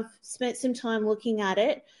about. I've spent some time looking at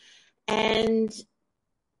it, and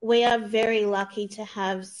we are very lucky to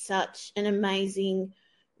have such an amazing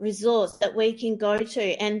resource that we can go to.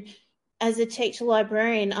 And as a teacher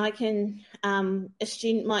librarian, I can, a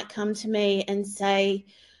student might come to me and say,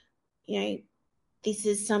 this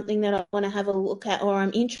is something that I want to have a look at or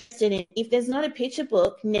I'm interested in. If there's not a picture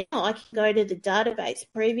book, now I can go to the database.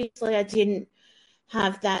 Previously, I didn't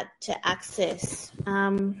have that to access.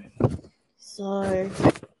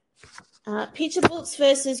 Picture books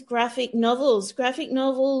versus graphic novels. Graphic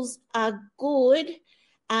novels are good,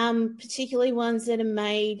 particularly ones that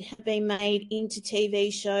have been made into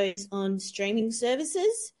TV shows on streaming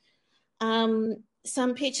services.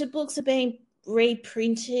 Some picture books are being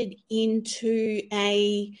reprinted into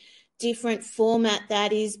a different format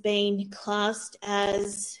that is being classed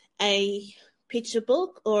as a picture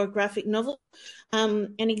book or a graphic novel.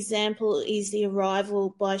 An example is The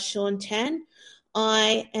Arrival by Sean Tan.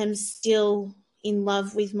 I am still in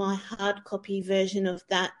love with my hard copy version of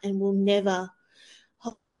that and will never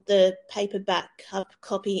hold the paperback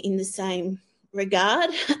copy in the same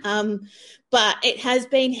regard. But it has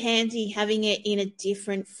been handy having it in a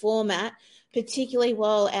different format, particularly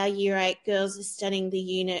while our Year 8 girls are studying the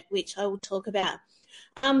unit, which I will talk about.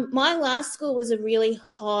 My last school was a really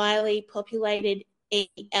highly populated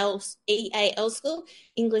EAL school,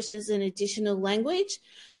 English as an additional language.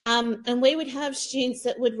 And we would have students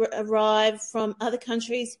that would arrive from other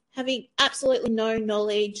countries having absolutely no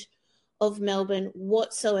knowledge of Melbourne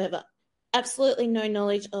whatsoever, absolutely no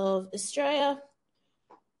knowledge of Australia,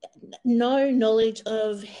 no knowledge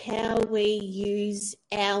of how we use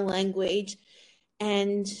our language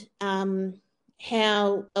and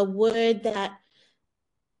how a word that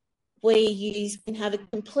we use can have a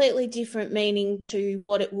completely different meaning to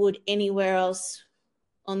what it would anywhere else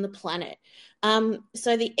on the planet.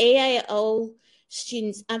 So the EAL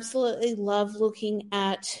students absolutely love looking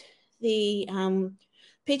at the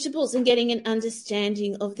picture books and getting an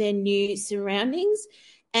understanding of their new surroundings.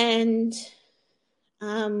 And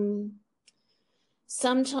some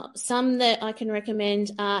that I can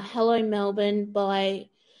recommend are Hello Melbourne by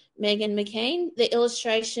Megan McKean. The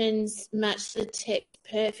illustrations match the text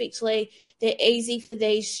perfectly. They're easy for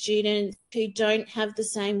these students who don't have the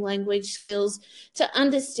same language skills to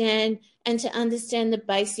understand, and to understand the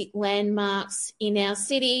basic landmarks in our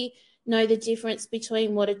city, know the difference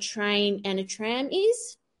between what a train and a tram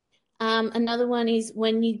is. Another one is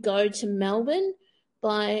When You Go to Melbourne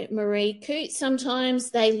by Marie Coote. Sometimes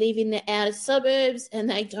they live in the outer suburbs and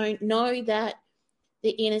they don't know that the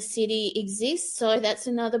inner city exists. So that's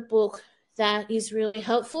another book that is really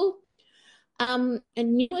helpful. A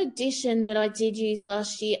new addition that I did use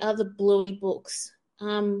last year are the Bluey books.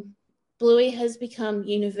 Bluey has become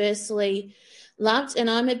universally loved, and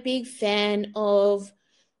I'm a big fan of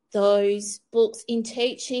those books in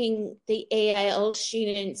teaching the EAL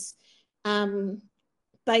students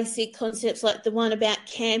basic concepts, like the one about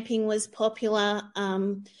camping was popular.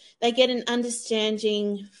 They get an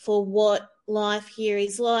understanding for what life here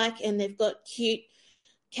is like, and they've got cute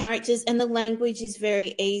characters, and the language is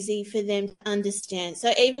very easy for them to understand.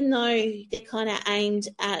 So even though they're kind of aimed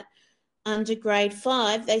at under grade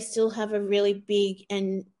 5, they still have a really big,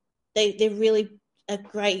 and they're really a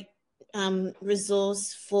great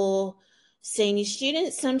resource for senior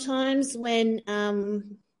students. Sometimes when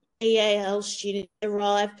EAL students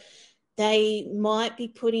arrive, they might be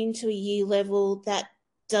put into a year level that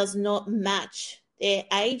does not match their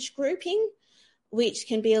age grouping, which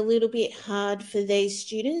can be a little bit hard for these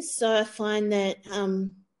students. So I find that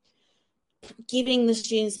giving the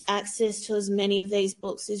students access to as many of these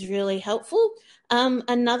books is really helpful.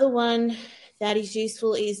 Another one that is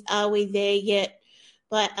useful is Are We There Yet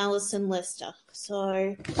by Alison Lester.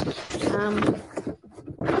 So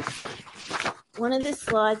one of the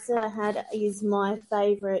slides that I had is my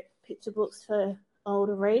favourite picture books for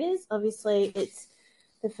older readers. Obviously,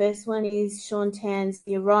 the first one is Sean Tan's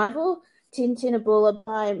The Arrival, Tintinnabula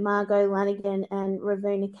by Margot Lanigan and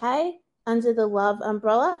Rowena Kay, Under the Love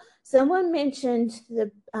Umbrella. Someone mentioned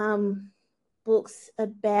the books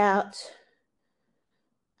about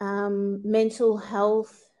mental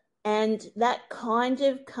health, and that kind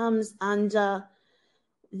of comes under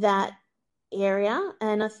that area.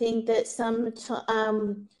 And I think that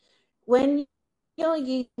when you're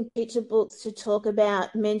using picture books to talk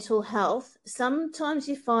about mental health, sometimes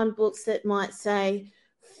you find books that might say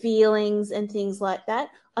feelings and things like that.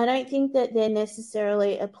 I don't think that they're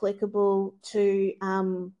necessarily applicable to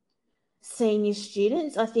senior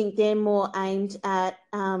students. I think they're more aimed at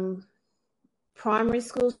primary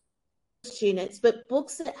school students, but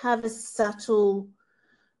books that have a subtle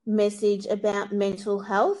message about mental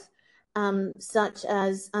health, such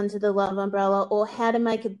as Under the Love Umbrella or How to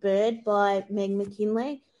Make a Bird by Meg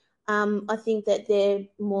McKinley, I think that they're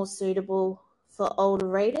more suitable for older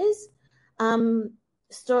readers.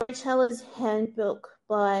 Storyteller's Handbook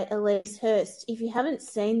by Elise Hurst. If you haven't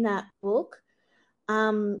seen that book,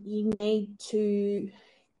 you need to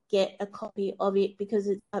get a copy of it because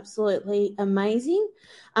it's absolutely amazing.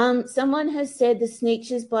 Someone has said The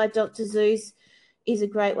Snitches by Dr. Seuss is a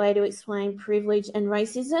great way to explain privilege and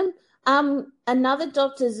racism. Another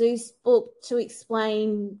Dr. Seuss book to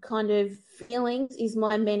explain kind of feelings is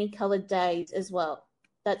My Many Coloured Days as well.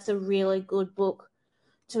 That's a really good book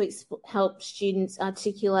to help students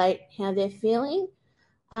articulate how they're feeling.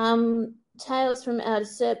 Tales from Outer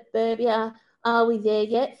Suburbia, Are We There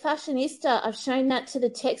Yet? Fashionista, I've shown that to the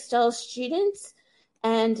textile students,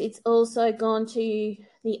 and it's also gone to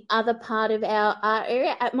the other part of our art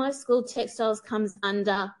area. At my school, textiles comes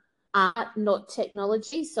under art, not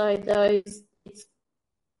technology, so it's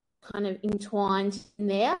kind of entwined in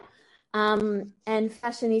there. And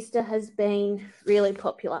Fashionista has been really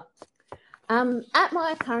popular. At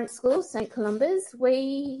my current school, St. Columba's,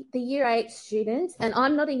 the Year 8 students, and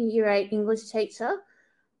I'm not a Year 8 English teacher,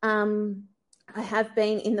 I have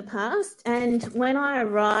been in the past, and when I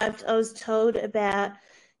arrived, I was told about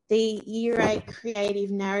the Year 8 Creative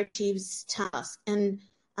Narratives task, and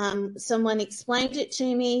someone explained it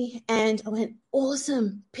to me, and I went,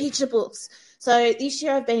 awesome, picture books. So this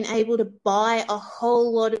year I've been able to buy a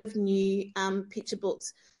whole lot of new picture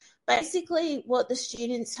books. Basically, what the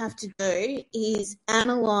students have to do is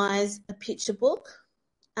analyse a picture book,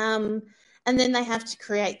 and then they have to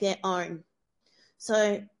create their own.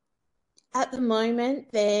 So at the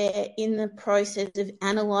moment, they're in the process of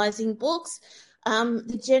analysing books.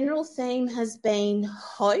 The general theme has been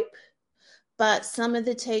hope, but some of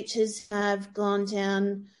the teachers have gone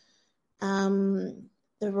down the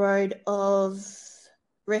road of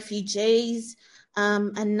refugees.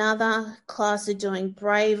 Another class are doing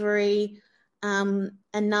bravery.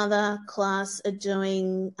 Another class are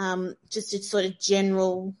doing just a sort of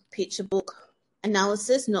general picture book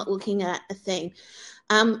analysis, not looking at a theme.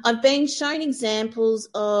 I've been shown examples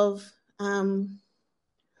of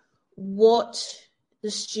what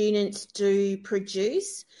the students do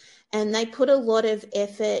produce, and they put a lot of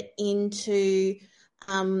effort into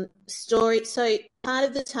story. So part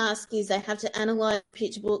of the task is they have to analyse the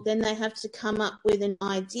picture book, then they have to come up with an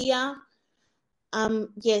idea.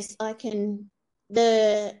 Yes, I can.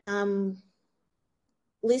 The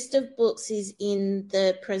list of books is in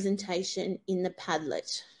the presentation in the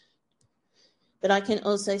Padlet, but I can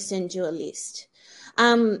also send you a list.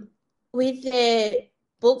 with their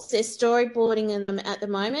books, they're storyboarding them at the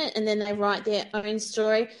moment, and then they write their own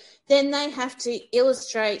story. Then they have to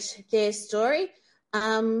illustrate their story.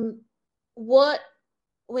 What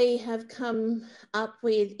we have come up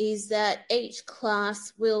with is that each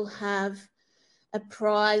class will have a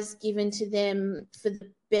prize given to them for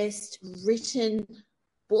the best written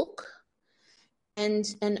book, and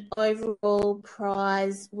an overall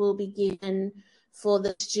prize will be given for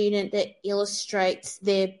the student that illustrates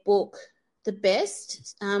their book the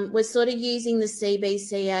best. We're sort of using the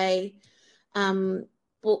CBCA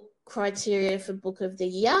book criteria for Book of the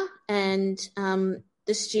Year, and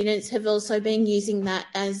the students have also been using that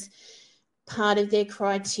as part of their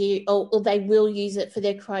criteria, or they will use it for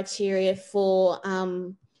their criteria for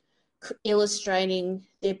illustrating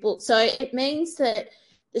their book. So it means that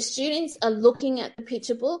the students are looking at the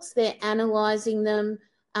picture books, they're analysing them.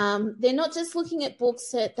 They're not just looking at books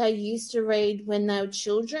that they used to read when they were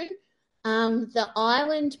children. The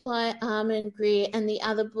Island by Ngaire and the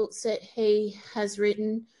other books that he has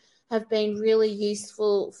written have been really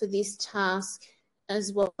useful for this task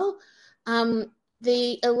as well.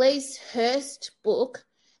 The Elise Hurst book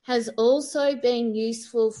has also been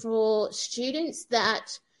useful for students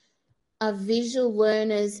that are visual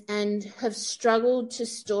learners and have struggled to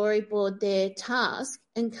storyboard their task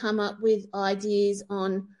and come up with ideas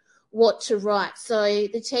on what to write. So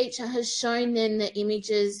the teacher has shown them the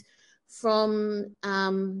images from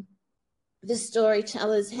the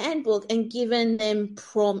Storyteller's Handbook and given them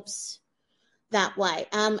prompts that way.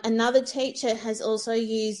 Another teacher has also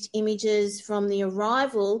used images from The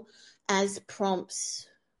Arrival as prompts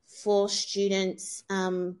for students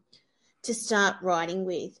to start writing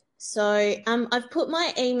with. So I've put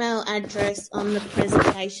my email address on the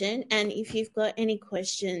presentation, and if you've got any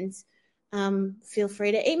questions, feel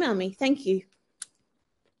free to email me. Thank you.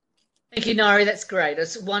 Thank you, Ngaire. That's great.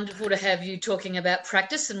 It's wonderful to have you talking about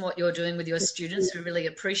practice and what you're doing with your students. We really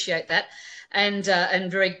appreciate that, and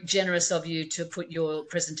very generous of you to put your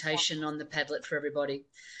presentation on the Padlet for everybody.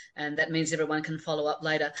 And that means everyone can follow up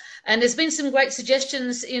later. And there's been some great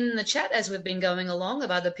suggestions in the chat as we've been going along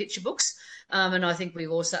of other picture books. And I think we're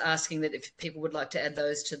also asking that if people would like to add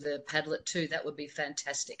those to the Padlet too, that would be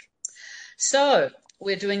fantastic. So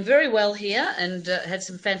we're doing very well here and had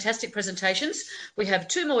some fantastic presentations. We have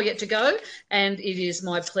 2 more yet to go, and it is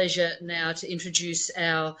my pleasure now to introduce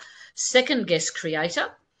our second guest creator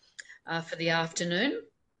for the afternoon,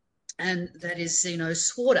 and that is Zeno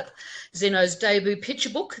Swarter. Zeno's debut picture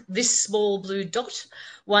book, This Small Blue Dot,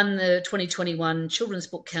 won the 2021 Children's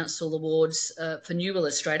Book Council Awards for New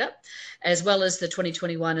Illustrator, as well as the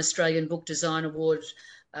 2021 Australian Book Design Award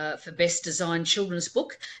for Best Designed Children's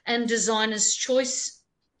Book and Designer's Choice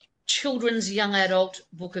Children's Young Adult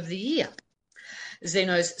Book of the Year.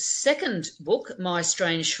 Zeno's second book, My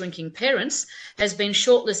Strange Shrinking Parents, has been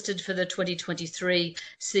shortlisted for the 2023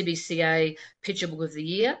 CBCA Picture Book of the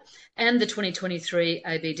Year and the 2023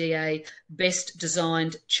 ABDA Best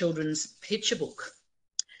Designed Children's Picture Book.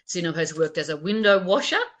 Zeno has worked as a window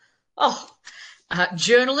washer,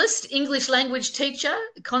 journalist, English language teacher,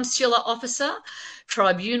 consular officer,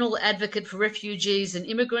 tribunal advocate for refugees and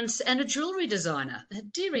immigrants, and a jewellery designer.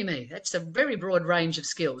 Dearie me, that's a very broad range of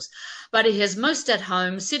skills. But he is most at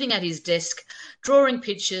home, sitting at his desk, drawing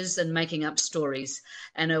pictures and making up stories.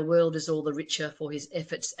 And our world is all the richer for his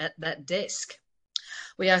efforts at that desk.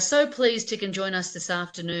 We are so pleased he can join us this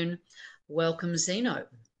afternoon. Welcome, Zeno.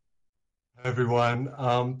 Hi,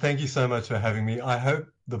 everyone. Thank you so much for having me. I hope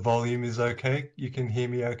the volume is okay. You can hear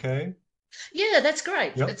me okay? Yeah, that's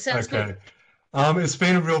great. Yep. It sounds okay. good. It's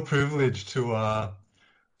been a real privilege to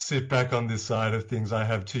sit back on this side of things. I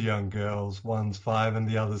have 2 young girls, one's 5 and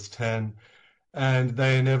the other's 10, and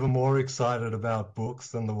they are never more excited about books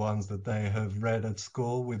than the ones that they have read at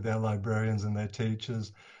school with their librarians and their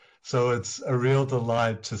teachers. So it's a real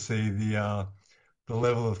delight to see the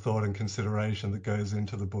level of thought and consideration that goes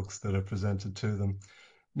into the books that are presented to them.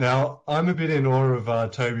 Now, I'm a bit in awe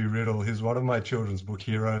of Tohby Riddle. He's one of my children's book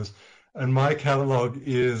heroes, and my catalogue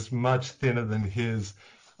is much thinner than his.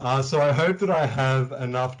 So I hope that I have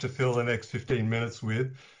enough to fill the next 15 minutes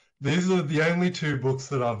with. These are the only 2 books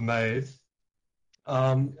that I've made.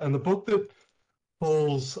 And the book that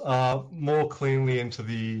falls more cleanly into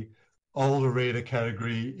the older reader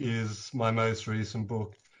category is my most recent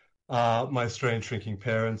book, My Strange Shrinking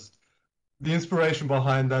Parents. The inspiration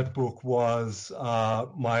behind that book was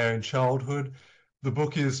my own childhood. The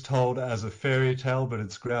book is told as a fairy tale, but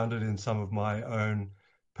it's grounded in some of my own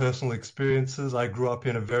personal experiences. I grew up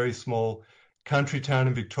in a very small country town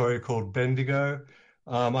in Victoria called Bendigo.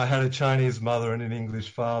 I had a Chinese mother and an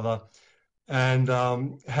English father. And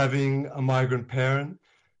having a migrant parent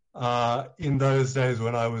in those days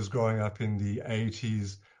when I was growing up in the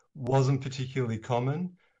 80s wasn't particularly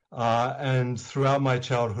common. And throughout my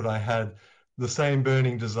childhood, I had the same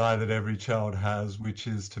burning desire that every child has, which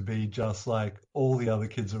is to be just like all the other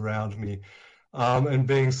kids around me. And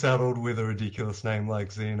being saddled with a ridiculous name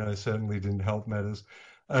like Zeno certainly didn't help matters.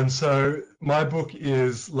 And so my book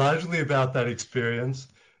is largely about that experience,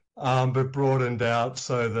 but broadened out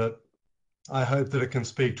so that I hope that it can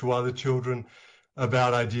speak to other children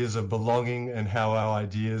about ideas of belonging and how our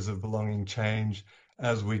ideas of belonging change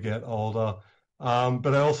as we get older.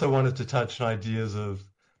 But I also wanted to touch on ideas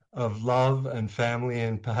of love and family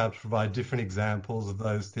and perhaps provide different examples of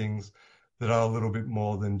those things that are a little bit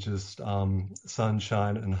more than just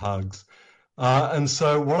sunshine and hugs. And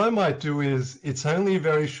so what I might do is, it's only a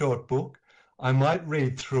very short book. I might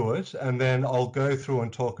read through it and then I'll go through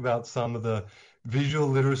and talk about some of the visual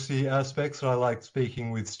literacy aspects that I like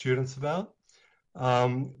speaking with students about.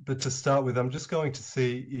 But to start with, I'm just going to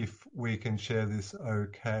see if we can share this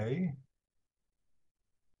okay.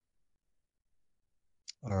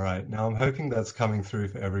 All right, now I'm hoping that's coming through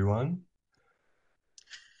for everyone.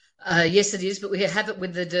 Yes, it is, but we have it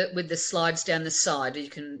with the slides down the side. You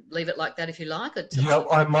can leave it like that if you like. Yeah,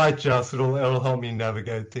 I might just, it'll help me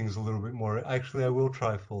navigate things a little bit more. Actually, I will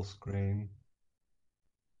try full screen.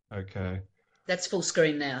 Okay. That's full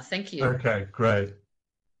screen now. Thank you. Okay, great.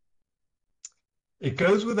 It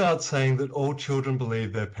goes without saying that all children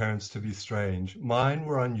believe their parents to be strange. Mine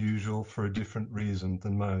were unusual for a different reason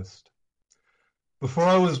than most. Before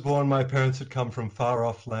I was born, my parents had come from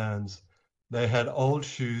far-off lands. They had old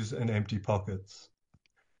shoes and empty pockets.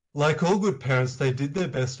 Like all good parents, they did their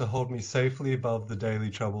best to hold me safely above the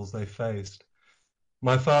daily troubles they faced.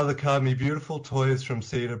 My father carved me beautiful toys from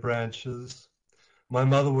cedar branches. My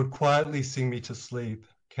mother would quietly sing me to sleep.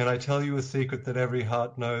 Can I tell you a secret that every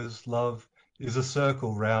heart knows? Love is a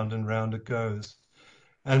circle, round and round it goes.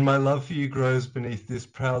 And my love for you grows beneath this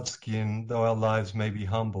proud skin. Though our lives may be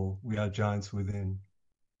humble, we are giants within.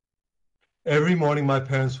 Every morning my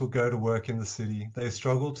parents would go to work in the city. They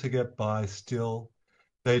struggled to get by. Still,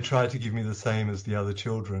 they tried to give me the same as the other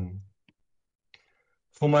children.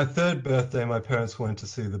 For my 3rd birthday, my parents went to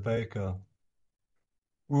see the baker.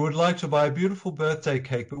 We would like to buy a beautiful birthday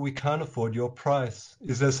cake, but we can't afford your price.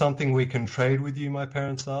 Is there something we can trade with you? My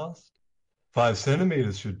parents asked. 5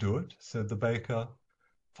 centimeters should do it, said the baker.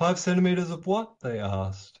 5 centimeters of what? They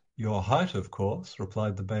asked. Your height, of course,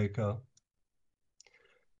 replied the baker.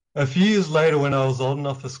 A few years later, when I was old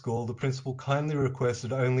enough for school, the principal kindly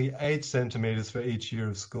requested only 8 centimeters for each year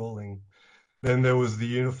of schooling. Then there was the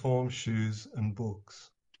uniform, shoes, and books.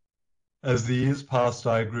 As the years passed,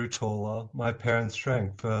 I grew taller. My parents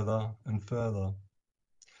shrank further and further.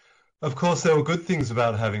 Of course, there were good things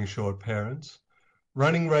about having short parents.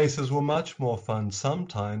 Running races were much more fun.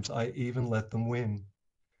 Sometimes I even let them win.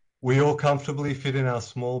 We all comfortably fit in our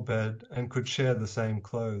small bed and could share the same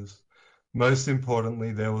clothes. Most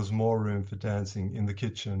importantly, there was more room for dancing in the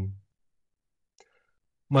kitchen.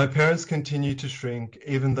 My parents continued to shrink.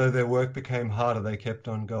 Even though their work became harder, they kept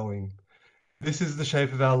on going. This is the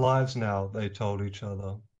shape of our lives now, they told each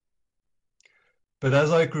other. But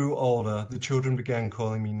as I grew older, the children began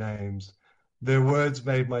calling me names. Their words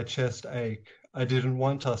made my chest ache. I didn't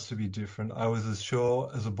want us to be different. I was as sure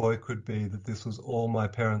as a boy could be that this was all my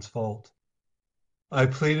parents' fault. I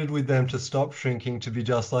pleaded with them to stop shrinking, to be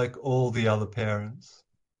just like all the other parents.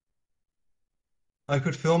 I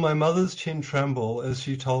could feel my mother's chin tremble as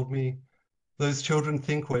she told me, those children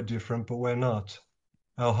think we're different, but we're not.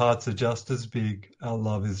 Our hearts are just as big. Our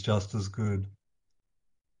love is just as good.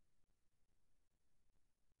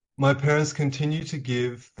 My parents continued to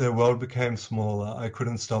give. Their world became smaller. I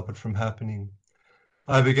couldn't stop it from happening.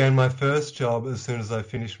 I began my first job as soon as I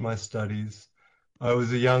finished my studies. I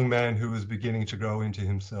was a young man who was beginning to grow into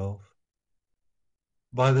himself.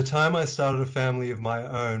 By the time I started a family of my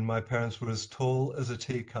own, my parents were as tall as a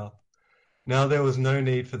teacup. Now there was no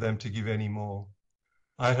need for them to give any more.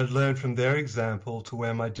 I had learned from their example to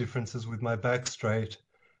wear my differences with my back straight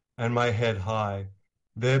and my head high.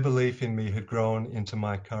 Their belief in me had grown into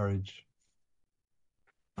my courage.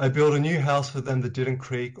 I built a new house for them that didn't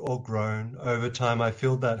creak or groan. Over time, I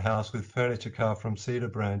filled that house with furniture carved from cedar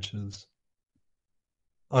branches.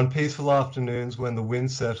 On peaceful afternoons, when the wind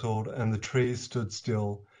settled and the trees stood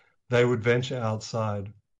still, they would venture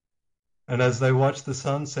outside. And as they watched the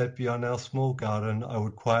sun set beyond our small garden, I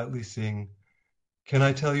would quietly sing, "Can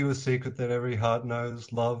I tell you a secret that every heart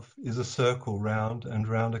knows? Love is a circle, round and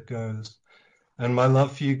round it goes. And my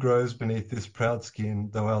love for you grows beneath this proud skin.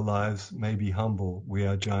 Though our lives may be humble, we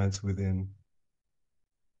are giants within."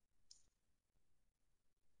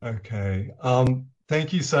 Okay.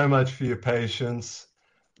 Thank you so much for your patience.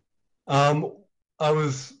 I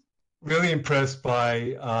was really impressed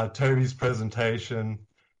by Tohby's presentation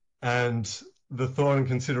and the thought and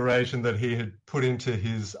consideration that he had put into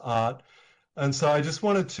his art. And so I just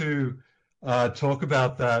wanted to talk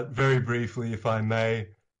about that very briefly, if I may.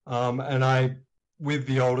 With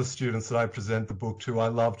the older students that I present the book to, I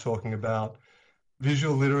love talking about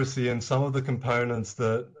visual literacy and some of the components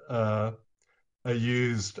that are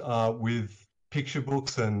used with picture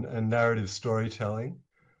books and narrative storytelling.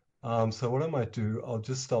 So what I might do, I'll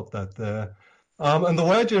just stop that there. And the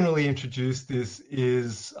way I generally introduce this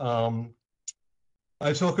is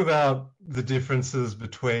I talk about the differences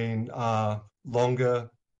between longer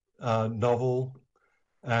novel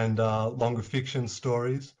and longer fiction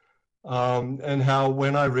stories, and how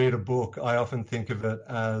when I read a book, I often think of it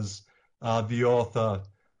as the author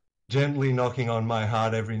gently knocking on my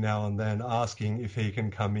heart every now and then, asking if he can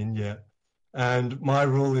come in yet. And my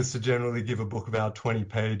rule is to generally give a book about 20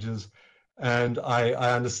 pages. And I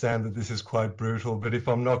understand that this is quite brutal, but if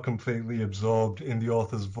I'm not completely absorbed in the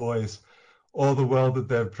author's voice or the world that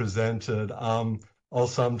they've presented, I'll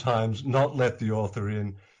sometimes not let the author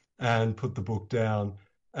in and put the book down.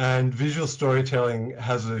 And visual storytelling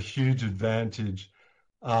has a huge advantage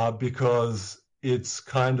because it's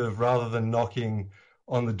kind of, rather than knocking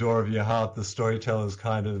on the door of your heart, the storyteller's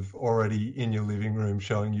kind of already in your living room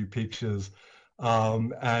showing you pictures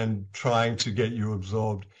and trying to get you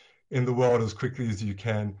absorbed in the world as quickly as you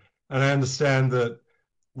can. And I understand that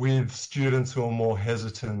with students who are more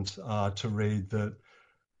hesitant to read, that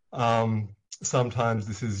sometimes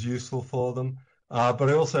this is useful for them. But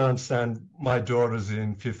I also understand my daughter's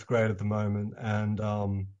in 5th grade at the moment,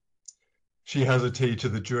 and she has a teacher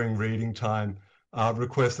that during reading time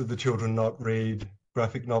requests that the children not read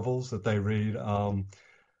graphic novels, that they read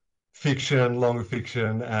fiction, longer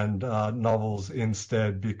fiction, and novels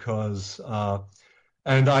instead, because,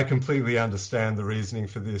 and I completely understand the reasoning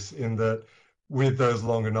for this, in that with those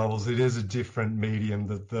longer novels, it is a different medium,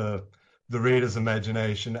 that the reader's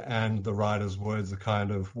imagination and the writer's words are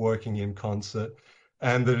kind of working in concert,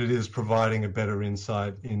 and that it is providing a better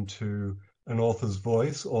insight into an author's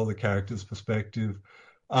voice or the character's perspective.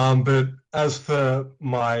 But as for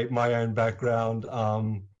my own background,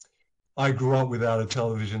 I grew up without a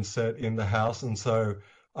television set in the house, and so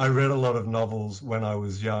I read a lot of novels when I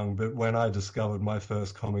was young. But when I discovered my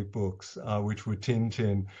first comic books, which were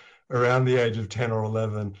Tintin, around the age of 10 or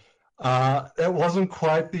 11, it wasn't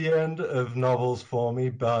quite the end of novels for me,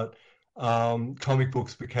 but comic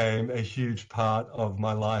books became a huge part of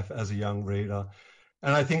my life as a young reader.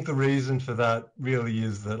 And I think the reason for that really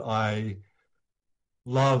is that I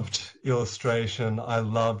loved illustration, I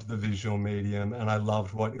loved the visual medium, and I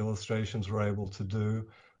loved what illustrations were able to do.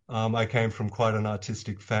 I came from quite an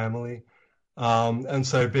artistic family, and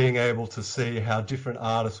so being able to see how different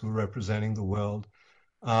artists were representing the world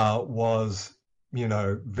was,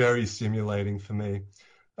 very stimulating for me.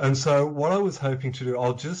 And so what I was hoping to do,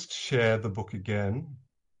 I'll just share the book again,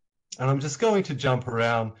 and I'm just going to jump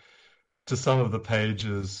around to some of the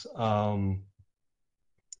pages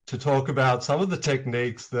to talk about some of the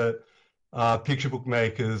techniques that picture book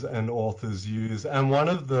makers and authors use. And one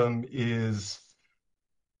of them is,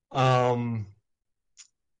 they're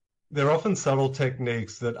often subtle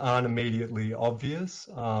techniques that aren't immediately obvious.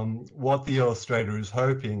 What the illustrator is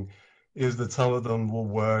hoping is that some of them will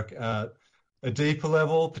work at a deeper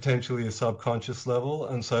level, potentially a subconscious level,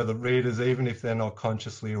 and so the readers, even if they're not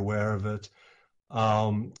consciously aware of it,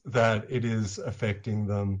 that it is affecting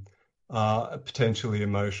them potentially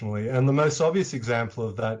emotionally. And the most obvious example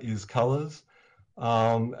of that is colors.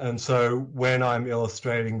 And so when I'm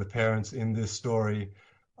illustrating the parents in this story,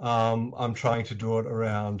 I'm trying to do it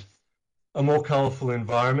around a more colorful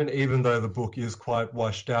environment, even though the book is quite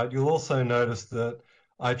washed out. You'll also notice that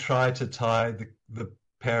I try to tie the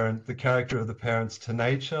character of the parents to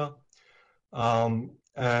nature.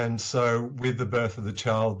 And so with the birth of the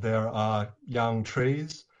child, there are young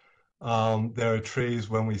trees. There are trees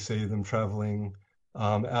when we see them traveling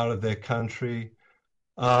out of their country,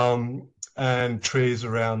 and trees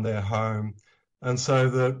around their home. And so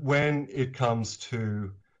that when it comes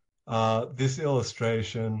to this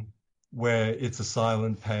illustration, where it's a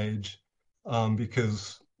silent page,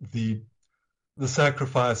 because the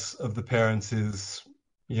sacrifice of the parents is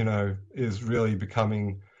really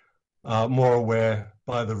becoming more aware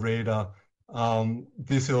by the reader.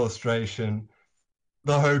 This illustration,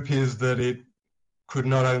 the hope is that it could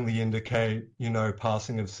not only indicate,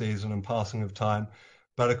 passing of season and passing of time,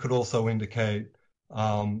 but it could also indicate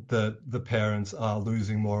that the parents are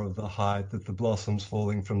losing more of the height, that the blossoms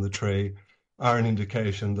falling from the tree are an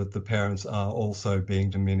indication that the parents are also being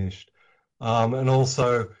diminished. And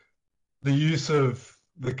also the use of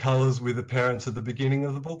the colours with the parents at the beginning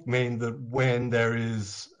of the book mean that when there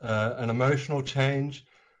is an emotional change,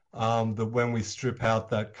 that when we strip out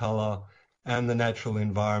that colour and the natural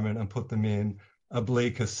environment and put them in a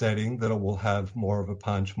bleaker setting, that it will have more of a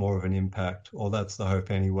punch, more of an impact, or that's the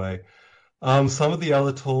hope anyway. Some of the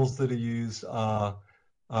other tools that are used are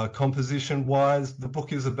composition-wise. The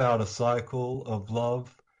book is about a cycle of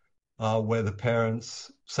love where the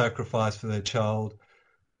parents sacrifice for their child.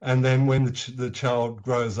 And then when the child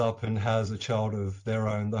grows up and has a child of their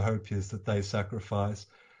own, the hope is that they sacrifice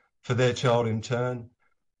for their child in turn.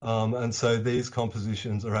 And so these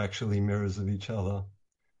compositions are actually mirrors of each other.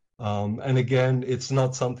 And again, it's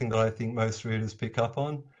not something that I think most readers pick up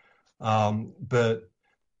on, but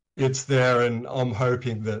it's there, and I'm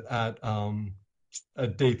hoping that at a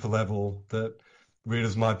deeper level that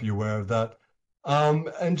readers might be aware of that.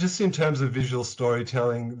 And just in terms of visual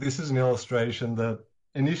storytelling, this is an illustration that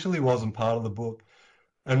initially wasn't part of the book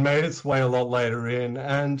and made its way a lot later in.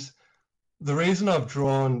 And the reason I've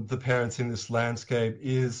drawn the parents in this landscape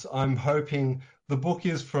is I'm hoping the book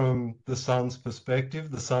is from the son's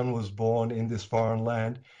perspective. The son was born in this foreign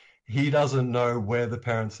land. He doesn't know where the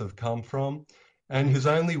parents have come from. And his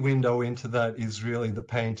only window into that is really the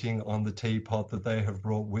painting on the teapot that they have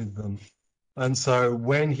brought with them. And so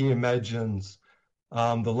when he imagines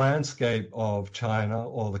the landscape of China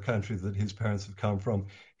or the country that his parents have come from,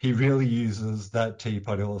 he really uses that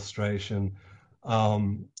teapot illustration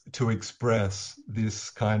to express this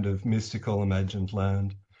kind of mystical imagined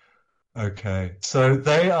land. Okay, so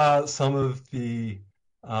they are some of the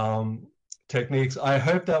techniques. I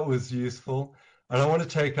hope that was useful. I don't want to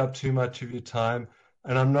take up too much of your time,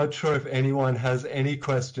 and I'm not sure if anyone has any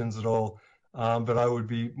questions at all, but I would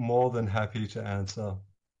be more than happy to answer.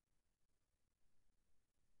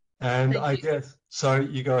 And I guess, sorry,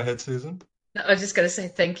 you go ahead, Susan. No, I was just going to say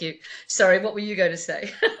thank you. Sorry, what were you going to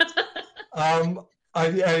say?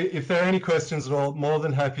 If there are any questions at all, more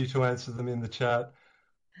than happy to answer them in the chat.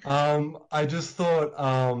 I just thought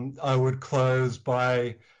I would close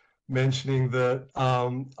by mentioning that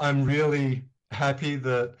I'm really happy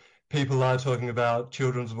that people are talking about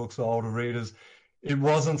children's books for older readers. It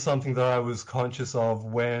wasn't something that I was conscious of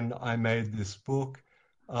when I made this book.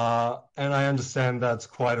 And I understand that's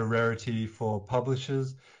quite a rarity for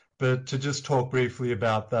publishers, but to just talk briefly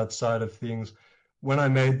about that side of things, when I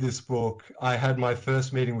made this book, I had my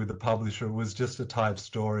first meeting with the publisher. It was just a typed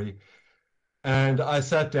story. And I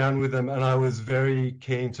sat down with them and I was very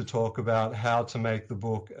keen to talk about how to make the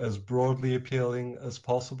book as broadly appealing as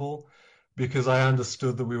possible, because I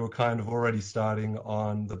understood that we were kind of already starting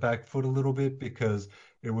on the back foot a little bit because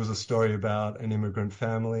it was a story about an immigrant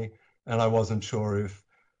family, and I wasn't sure if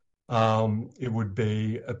it would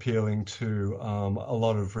be appealing to a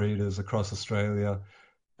lot of readers across Australia.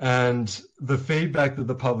 And the feedback that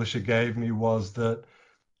the publisher gave me was that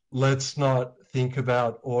let's not think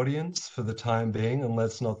about audience for the time being, and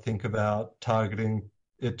let's not think about targeting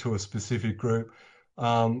it to a specific group.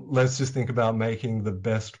 Let's just think about making the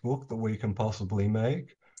best book that we can possibly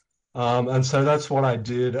make. And so that's what I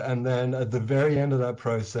did. And then at the very end of that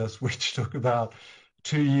process, which took about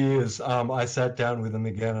 2 years, I sat down with them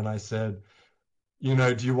again and I said, you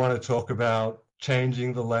know, do you want to talk about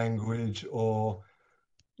changing the language or,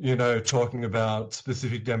 you know, talking about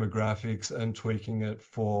specific demographics and tweaking it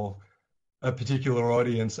for a particular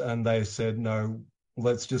audience? And they said, no,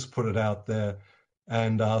 let's just put it out there,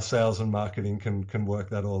 and sales and marketing can work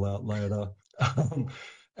that all out later.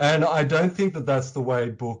 And I don't think that that's the way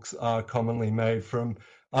books are commonly made.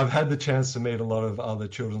 I've had the chance to meet a lot of other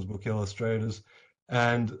children's book illustrators,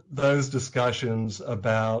 and those discussions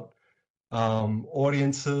about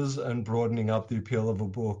audiences and broadening up the appeal of a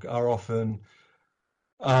book are often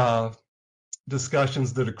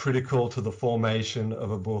discussions that are critical to the formation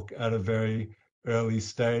of a book at a very early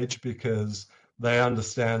stage, because they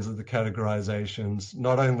understand that the categorizations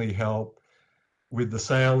not only help with the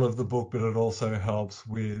sale of the book, but it also helps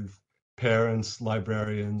with parents,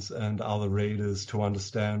 librarians, and other readers to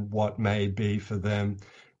understand what may be for them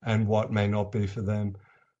and what may not be for them.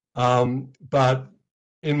 But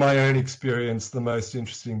in my own experience, the most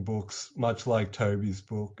interesting books, much like Tohby's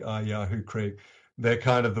book, Yahoo Creek, they're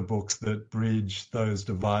kind of the books that bridge those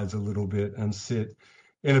divides a little bit and sit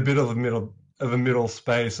in a bit of a middle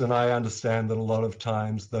space. And I understand that a lot of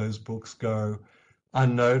times those books go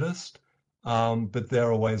unnoticed. But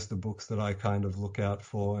they're always the books that I kind of look out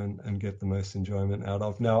for and get the most enjoyment out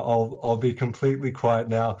of. Now, I'll be completely quiet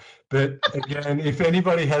now. But again, if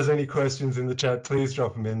anybody has any questions in the chat, please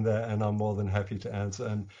drop them in there, and I'm more than happy to answer.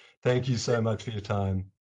 And thank you so much for your time.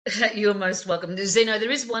 You're most welcome. Zeno, there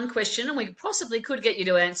is one question, and we possibly could get you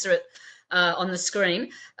to answer it on the screen.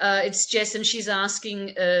 It's Jess, and she's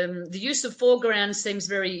asking, the use of foreground seems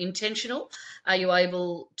very intentional. Are you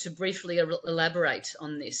able to briefly elaborate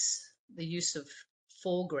on this, the use of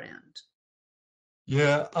foreground?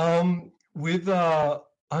 Yeah, I'm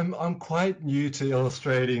quite new to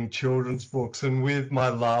illustrating children's books, and with my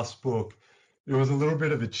last book, it was a little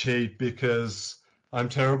bit of a cheat because I'm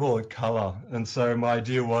terrible at color. And so my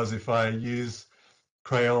idea was if I use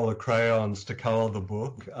Crayola crayons to color the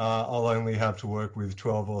book, I'll only have to work with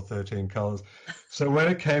 12 or 13 colors. So when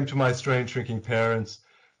it came to My Strange Shrinking Parents,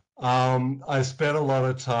 I spent a lot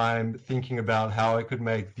of time thinking about how I could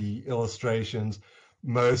make the illustrations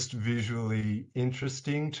most visually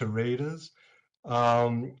interesting to readers.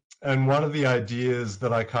 And one of the ideas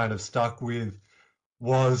that I kind of stuck with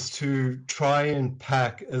was to try and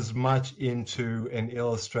pack as much into an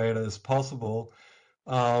illustrator as possible,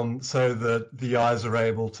 so that the eyes are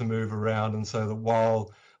able to move around, and so that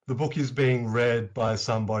while the book is being read by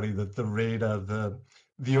somebody, that the reader,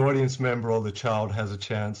 the audience member or the child has a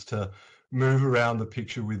chance to move around the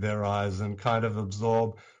picture with their eyes and kind of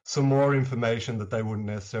absorb some more information that they wouldn't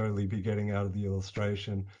necessarily be getting out of the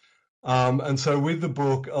illustration. And so with the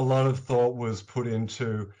book, a lot of thought was put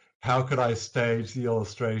into how could I stage the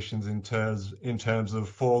illustrations in terms of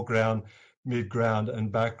foreground, midground,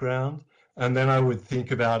 and background. And then I would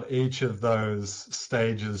think about each of those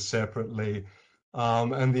stages separately,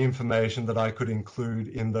 and the information that I could include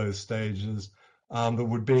in those stages that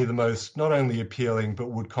would be the most not only appealing,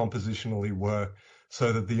 but would compositionally work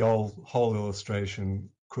so that the whole illustration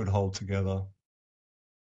could hold together.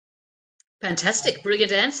 Fantastic,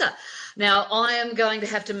 brilliant answer. Now, I am going to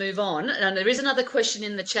have to move on, and there is another question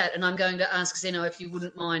in the chat, and I'm going to ask Zeno if you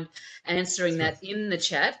wouldn't mind answering that in the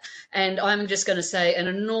chat. And I'm just going to say an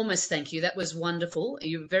enormous thank you. That was wonderful.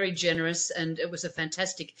 You were very generous, and it was a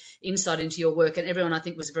fantastic insight into your work, and everyone, I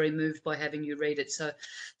think, was very moved by having you read it. So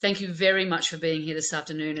thank you very much for being here this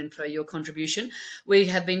afternoon and for your contribution. We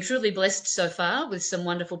have been truly blessed so far with some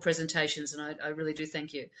wonderful presentations, and I really do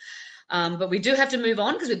thank you. But we do have to move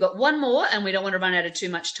on because we've got one more and we don't want to run out of too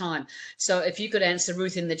much time. So if you could answer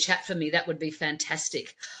Ruth in the chat for me, that would be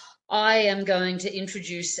fantastic. I am going to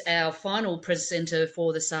introduce our final presenter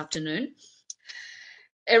for this afternoon.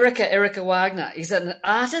 Erica Wagner is an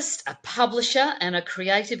artist, a publisher, and a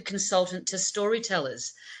creative consultant to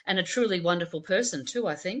storytellers, and a truly wonderful person too,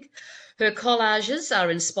 I think. Her collages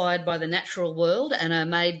are inspired by the natural world and are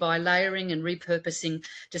made by layering and repurposing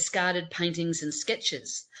discarded paintings and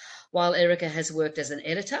sketches. While Erica has worked as an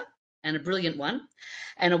editor, and a brilliant one,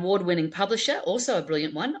 an award-winning publisher, also a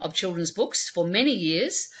brilliant one, of children's books for many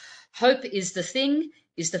years, Hope is the Thing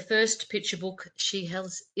is the first picture book she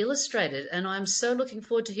has illustrated, and I'm so looking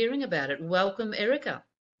forward to hearing about it. Welcome, Erica.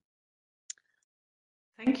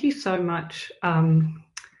 Thank you so much,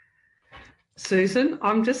 Susan.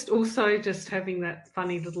 I'm just having that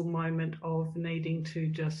funny little moment of needing to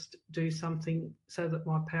just do something so that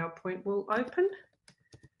my PowerPoint will open.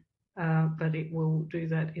 But it will do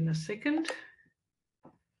that in a second.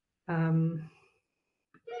 Oh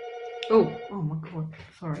my God,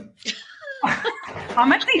 sorry.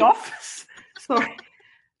 I'm at the office. Sorry.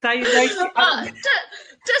 Doesn't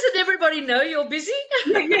everybody know you're busy?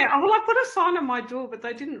 yeah. Well, I put a sign on my door, but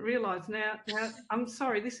they didn't realise. Now, I'm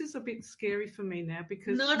sorry. This is a bit scary for me now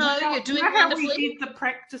because no, you're doing wonderfully. wonderfully. How we did the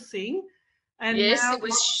practicing. And yes, now, it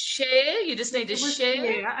was share. You just need to share.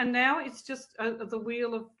 Yeah, and now it's just the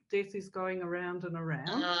wheel of death is going around and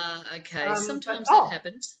around. Okay. Sometimes that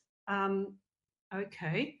happens.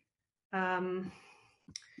 Okay.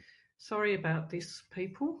 Sorry about this,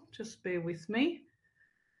 people. Just bear with me.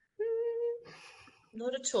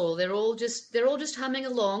 Not at all. They're all just humming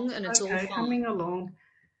along, and it's all fine. Humming along.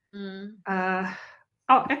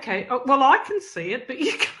 Okay. Oh, well, I can see it, but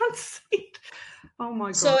you can't see it. Oh my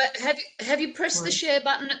God. So have you pressed the share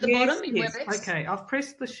button at the bottom in WebEx? Okay, I've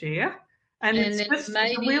pressed the share, and it's just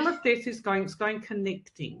the wheel of death is going. It's going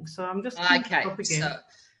connecting. So I'm just going to stop again.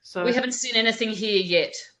 So we haven't seen anything here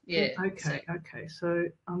yet. Yeah. Okay. So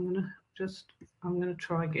I'm gonna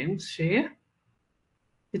try again. Share.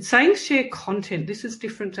 It's saying share content. This is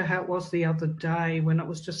different to how it was the other day when I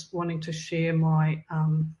was just wanting to share my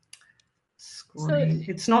screen.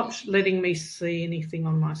 It's not letting me see anything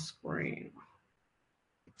on my screen.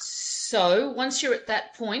 So once you're at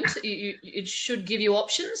that point, it should give you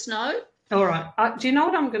options, no? All right. Do you know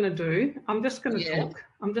what I'm going to do? I'm just going to Yeah. talk.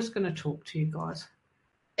 I'm just going to talk to you guys.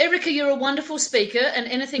 Erica, you're a wonderful speaker, and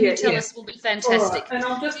anything you tell us will be fantastic. All right. And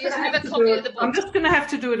I'm just Do you going to have have a to copy do of the it. book? I'm just going to have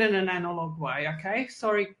to do it in an analog way. Okay.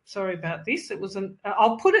 Sorry about this. It was an.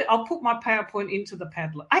 I'll put my PowerPoint into the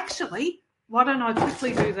Padlet. Actually, why don't I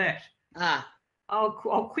quickly do that?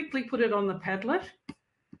 I'll quickly put it on the Padlet,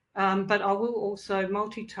 but I will also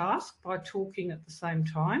multitask by talking at the same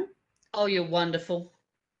time. Oh, you're wonderful.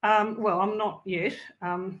 Well, I'm not yet.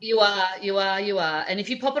 You are. And if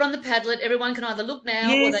you pop it on the Padlet, everyone can either look now,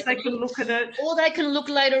 Yes, or they can look at it, or they can look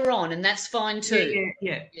later on, and that's fine too.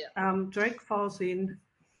 Yeah. Direct files in.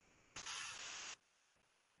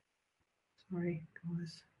 Sorry,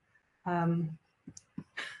 guys.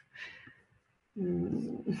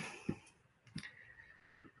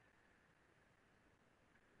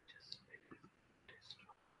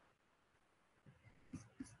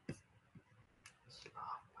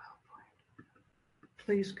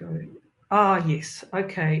 Please go. Yes.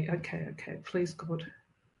 Okay. Please, God.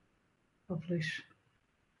 Publish.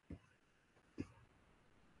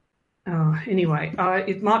 Anyway,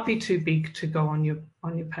 it might be too big to go on your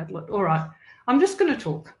Padlet. All right. I'm just going to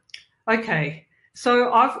talk. Okay.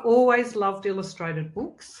 So I've always loved illustrated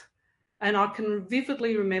books, and I can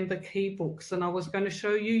vividly remember key books. And I was going to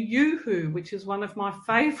show you Yoo-Hoo, which is one of my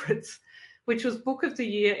favourites, which was Book of the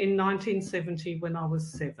Year in 1970 when I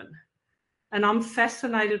was 7. And I'm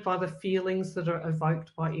fascinated by the feelings that are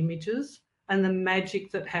evoked by images and the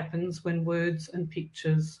magic that happens when words and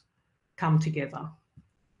pictures come together.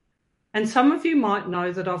 And some of you might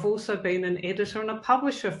know that I've also been an editor and a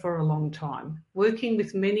publisher for a long time, working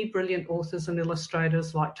with many brilliant authors and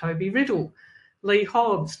illustrators like Tohby Riddle, Lee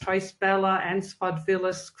Hobbs, Trace Bella, Anne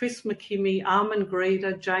Spud-Villas, Chris McKimmey, Armin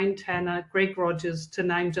Grieder, Jane Tanner, Greg Rogers, to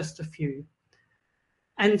name just a few.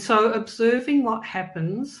 And so observing what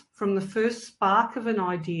happens from the first spark of an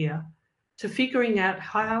idea to figuring out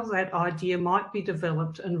how that idea might be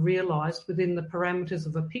developed and realised within the parameters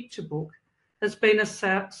of a picture book has been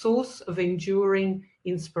a source of enduring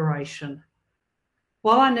inspiration.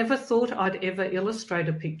 While I never thought I'd ever illustrate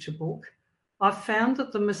a picture book, I've found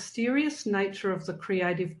that the mysterious nature of the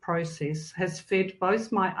creative process has fed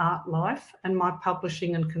both my art life and my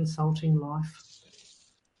publishing and consulting life.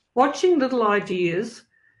 Watching little ideas,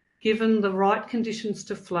 given the right conditions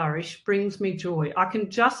to flourish, brings me joy. I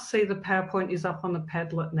can just see the PowerPoint is up on the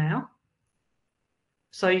Padlet now,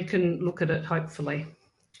 so you can look at it, hopefully.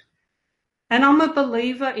 And I'm a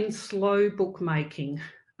believer in slow bookmaking.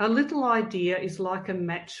 A little idea is like a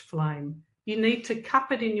match flame. You need to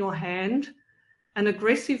cup it in your hand, and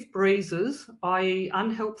aggressive breezes, i.e.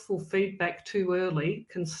 unhelpful feedback too early,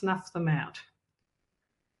 can snuff them out.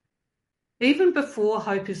 Even before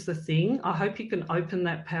hope is the thing, I hope you can open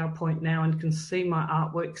that PowerPoint now and can see my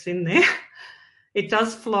artworks in there. It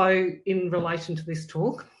does flow in relation to this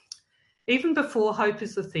talk. Even before hope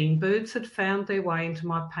is the thing, birds had found their way into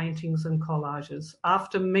my paintings and collages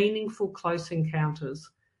after meaningful close encounters,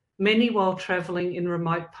 many while travelling in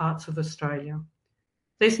remote parts of Australia.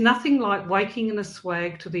 There's nothing like waking in a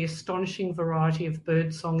swag to the astonishing variety of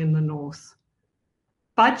birdsong in the north.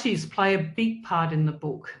 Budgies play a big part in the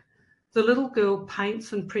book. The little girl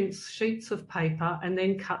paints and prints sheets of paper and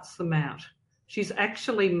then cuts them out. She's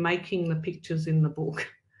actually making the pictures in the book.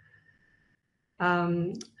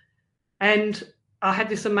 And I had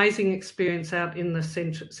this amazing experience out in the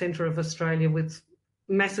centre of Australia with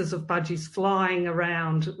masses of budgies flying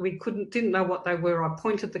around. We didn't know what they were. I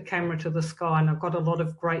pointed the camera to the sky and I got a lot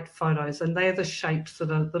of great photos, and they're the shapes that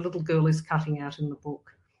the little girl is cutting out in the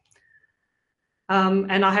book.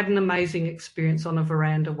 And I had an amazing experience on a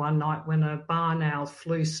veranda one night when a barn owl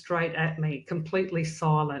flew straight at me, completely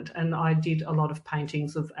silent, and I did a lot of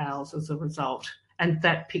paintings of owls as a result. And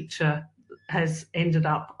that picture has ended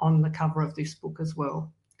up on the cover of this book as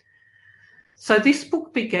well. So this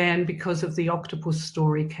book began because of the Octopus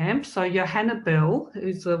Story Camp. So Johanna Belle,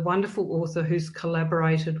 who's a wonderful author who's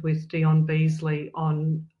collaborated with Dion Beasley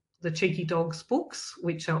on the Cheeky Dogs books,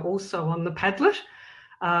 which are also on the Padlet,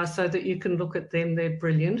 so that you can look at them. They're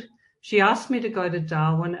brilliant. She asked me to go to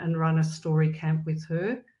Darwin and run a story camp with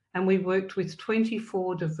her, and we worked with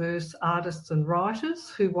 24 diverse artists and writers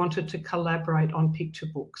who wanted to collaborate on picture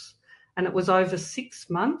books. And it was over 6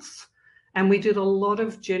 months, and we did a lot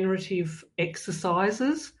of generative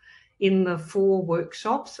exercises in the 4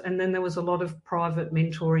 workshops, and then there was a lot of private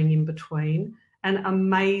mentoring in between, and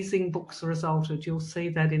amazing books resulted. You'll see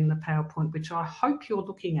that in the PowerPoint, which I hope you're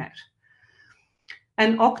looking at.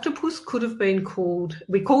 And Octopus could have been called,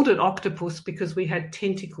 we called it Octopus because we had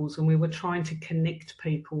tentacles and we were trying to connect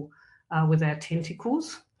people with our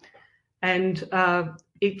tentacles. And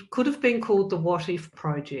it could have been called the What If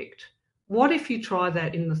Project. What if you try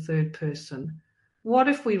that in the third person? What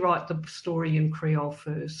if we write the story in Creole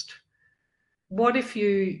first? What if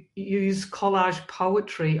you use collage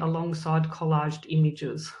poetry alongside collaged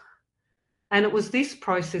images? And it was this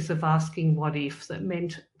process of asking what if that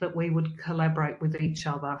meant that we would collaborate with each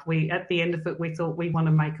other. At the end of it, we thought we want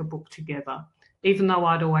to make a book together, even though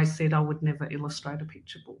I'd always said I would never illustrate a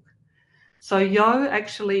picture book. So Yo,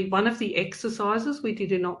 actually, one of the exercises we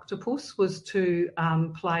did in Octopus was to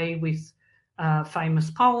play with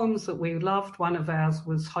famous poems that we loved. One of ours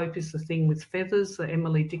was Hope is the Thing with Feathers, the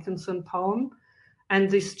Emily Dickinson poem. And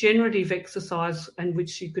this generative exercise, and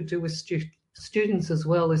which you could do with students as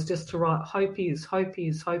well, is just to write hope is, hope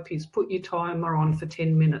is, hope is, put your timer on for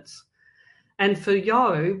 10 minutes. And for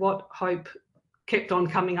Yo, what hope kept on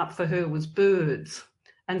coming up for her was birds.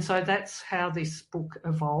 And so that's how this book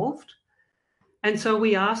evolved. And so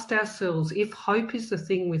we asked ourselves, if hope is the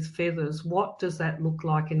thing with feathers, what does that look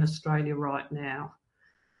like in Australia right now?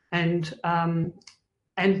 And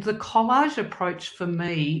the collage approach for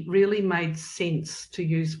me really made sense to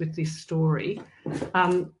use with this story.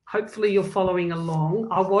 Hopefully you're following along.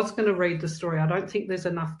 I was going to read the story. I don't think there's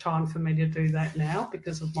enough time for me to do that now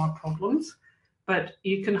because of my problems. But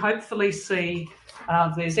you can hopefully see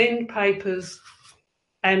there's end papers,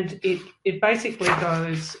 and it basically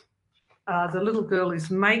goes, the little girl is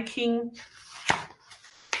making,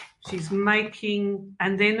 she's making,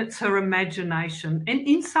 and then it's her imagination. And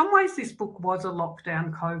in some ways, this book was a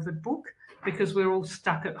lockdown COVID book because we're all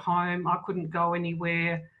stuck at home. I couldn't go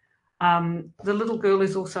anywhere. The little girl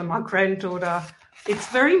is also my granddaughter. It's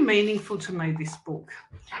very meaningful to me, this book.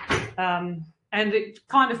 And it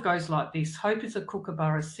kind of goes like this. Hope is a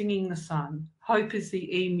kookaburra singing the sun. Hope is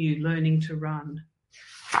the emu learning to run.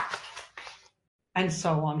 And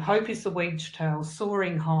so on. Hope is the wedge-tail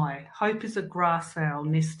soaring high. Hope is a grass owl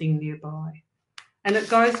nesting nearby. And it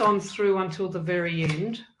goes on through until the very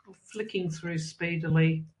end, flicking through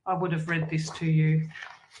speedily. I would have read this to you.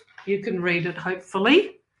 You can read it,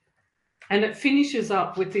 hopefully. And it finishes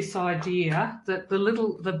up with this idea that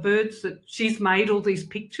the birds that she's made all these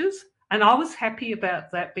pictures. And I was happy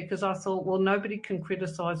about that because I thought, well, nobody can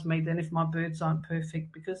criticise me then if my birds aren't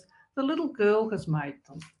perfect because the little girl has made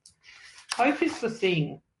them. Hope is the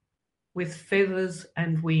thing with feathers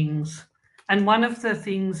and wings. And one of the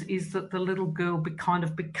things is that the little girl kind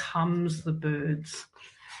of becomes the birds.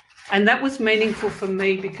 And that was meaningful for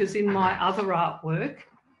me because in my other artwork,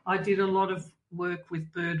 I did a lot of work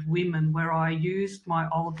with bird women where I used my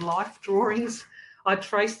old life drawings. I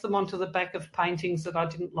traced them onto the back of paintings that I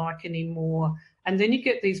didn't like anymore. And then you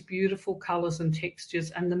get these beautiful colours and textures,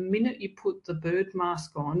 and the minute you put the bird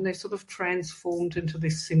mask on, they're sort of transformed into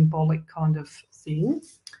this symbolic kind of thing.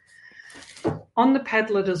 On the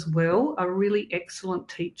Padlet as well are really excellent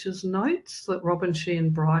teacher's notes that Robin Sheehan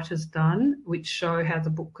Bright has done, which show how the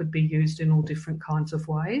book could be used in all different kinds of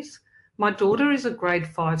ways. My daughter is a grade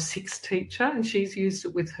 5-6 teacher, and she's used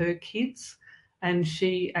it with her kids, and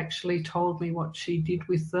she actually told me what she did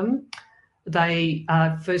with them. They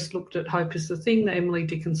first looked at Hope is the Thing, the Emily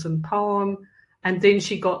Dickinson poem, and then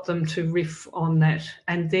she got them to riff on that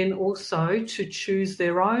and then also to choose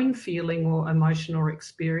their own feeling or emotion or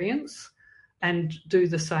experience and do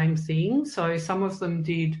the same thing. So some of them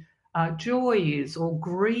did joy is or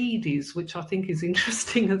greed is, which I think is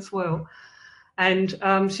interesting as well. And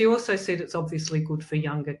she also said it's obviously good for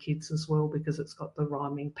younger kids as well because it's got the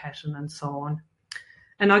rhyming pattern and so on.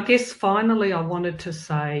 And I guess finally I wanted to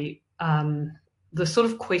say the sort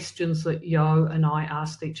of questions that Yo and I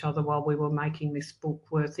asked each other while we were making this book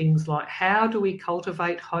were things like, how do we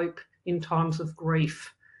cultivate hope in times of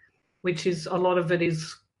grief, which is a lot of it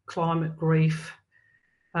is climate grief,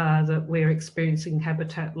 that we're experiencing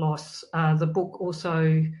habitat loss. The book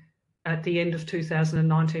also, at the end of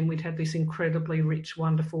 2019, we'd had this incredibly rich,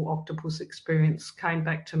 wonderful octopus experience, came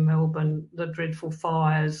back to Melbourne, the dreadful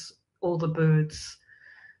fires, all the birds.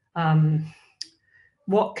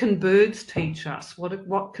 What can birds teach us?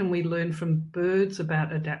 What can we learn from birds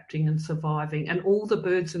about adapting and surviving? And all the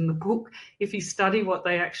birds in the book, if you study what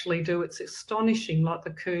they actually do, it's astonishing, like the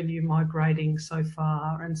curlew migrating so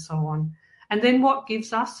far and so on. And then what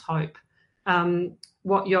gives us hope?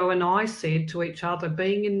 What Yo and I said to each other,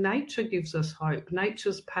 being in nature gives us hope.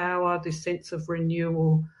 Nature's power, this sense of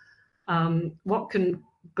renewal. What can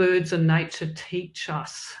birds and nature teach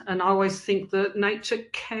us? And I always think that nature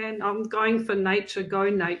can, I'm going for nature, go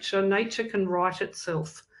nature. Nature can right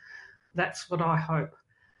itself. That's what I hope.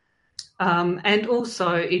 And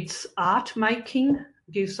also it's art making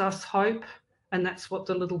gives us hope, and that's what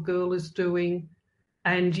the little girl is doing.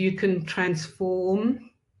 And you can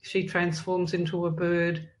transform she transforms into a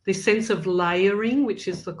bird. This sense of layering, which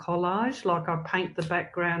is the collage, like I paint the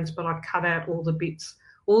backgrounds, but I cut out all the bits.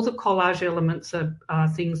 All the collage elements are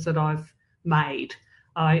things that I've made.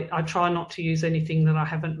 I try not to use anything that I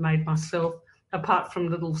haven't made myself, apart from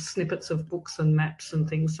little snippets of books and maps and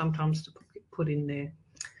things sometimes to put in there.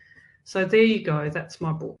 So there you go. That's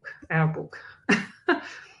my book, our book.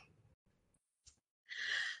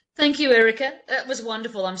 Thank you, Erica. That was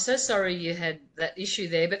wonderful. I'm so sorry you had that issue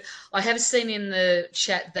there, but I have seen in the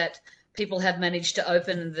chat that people have managed to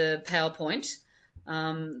open the PowerPoint.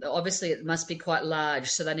 Obviously, it must be quite large,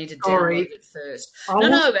 so they need to download it first.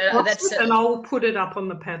 That's and I'll put it up on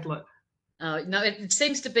the Padlet. No, it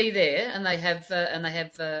seems to be there, and they have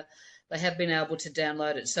been able to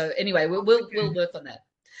download it. So anyway, we'll work on that.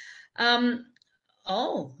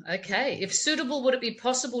 Okay. If suitable, would it be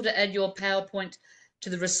possible to add your PowerPoint to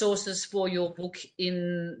the resources for your book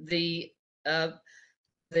in the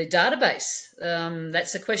database?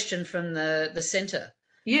 That's a question from the centre.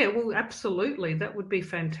 Yeah, well, absolutely. That would be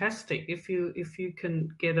fantastic. If you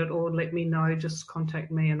can get it, or let me know, just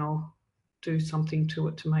contact me and I'll do something to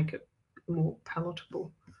it to make it more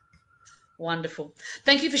palatable. Wonderful.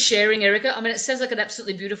 Thank you for sharing, Erica. I mean, it sounds like an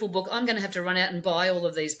absolutely beautiful book. I'm going to have to run out and buy all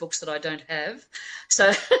of these books that I don't have.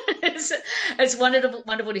 So it's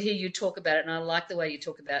wonderful to hear you talk about it. And I like the way you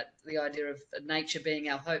talk about the idea of nature being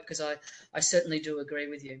our hope, because I certainly do agree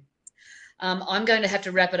with you. I'm going to have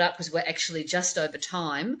to wrap it up because we're actually just over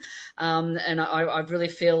time. And I really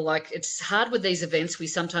feel like it's hard with these events. We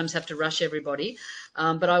sometimes have to rush everybody.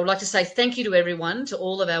 But I would like to say thank you to everyone, to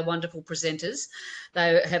all of our wonderful presenters.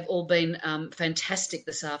 They have all been fantastic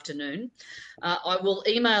this afternoon. I will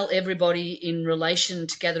email everybody in relation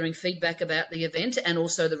to gathering feedback about the event and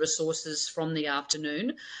also the resources from the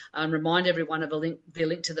afternoon. Remind everyone of the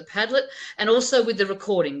link to the Padlet, and also with the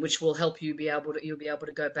recording, which will help you you'll be able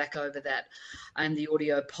to go back over that and the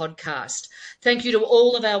audio podcast. Thank you to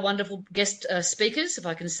all of our wonderful guest speakers, if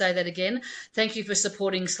I can say that again. Thank you for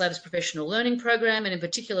supporting SLAV's professional learning program, and in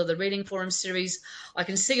particular the Reading Forum series. I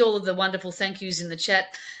can see all of the wonderful thank yous in the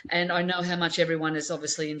chat, and I know how much everyone has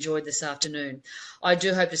obviously enjoyed this afternoon. I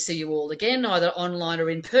do hope to see you all again, either online or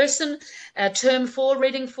in person. Our Term 4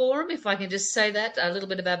 Reading Forum, if I can just say that, a little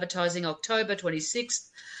bit of advertising, October 26th,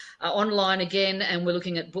 online again, and we're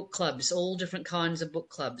looking at book clubs, all different kinds of book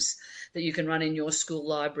clubs that you can run in your school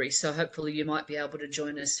library. So hopefully you might be able to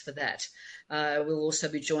join us for that. We'll also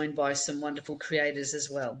be joined by some wonderful creators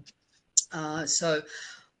as well. So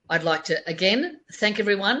I'd like to, again, thank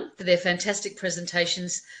everyone for their fantastic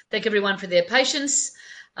presentations. Thank everyone for their patience.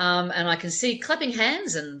 And I can see clapping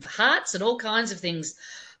hands and hearts and all kinds of things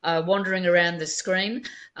wandering around the screen.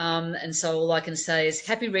 And so all I can say is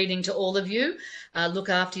happy reading to all of you. Look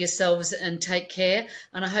after yourselves and take care.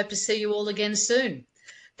 And I hope to see you all again soon.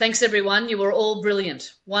 Thanks, everyone. You were all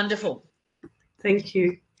brilliant. Wonderful. Thank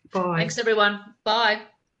you. Bye. Thanks, everyone. Bye.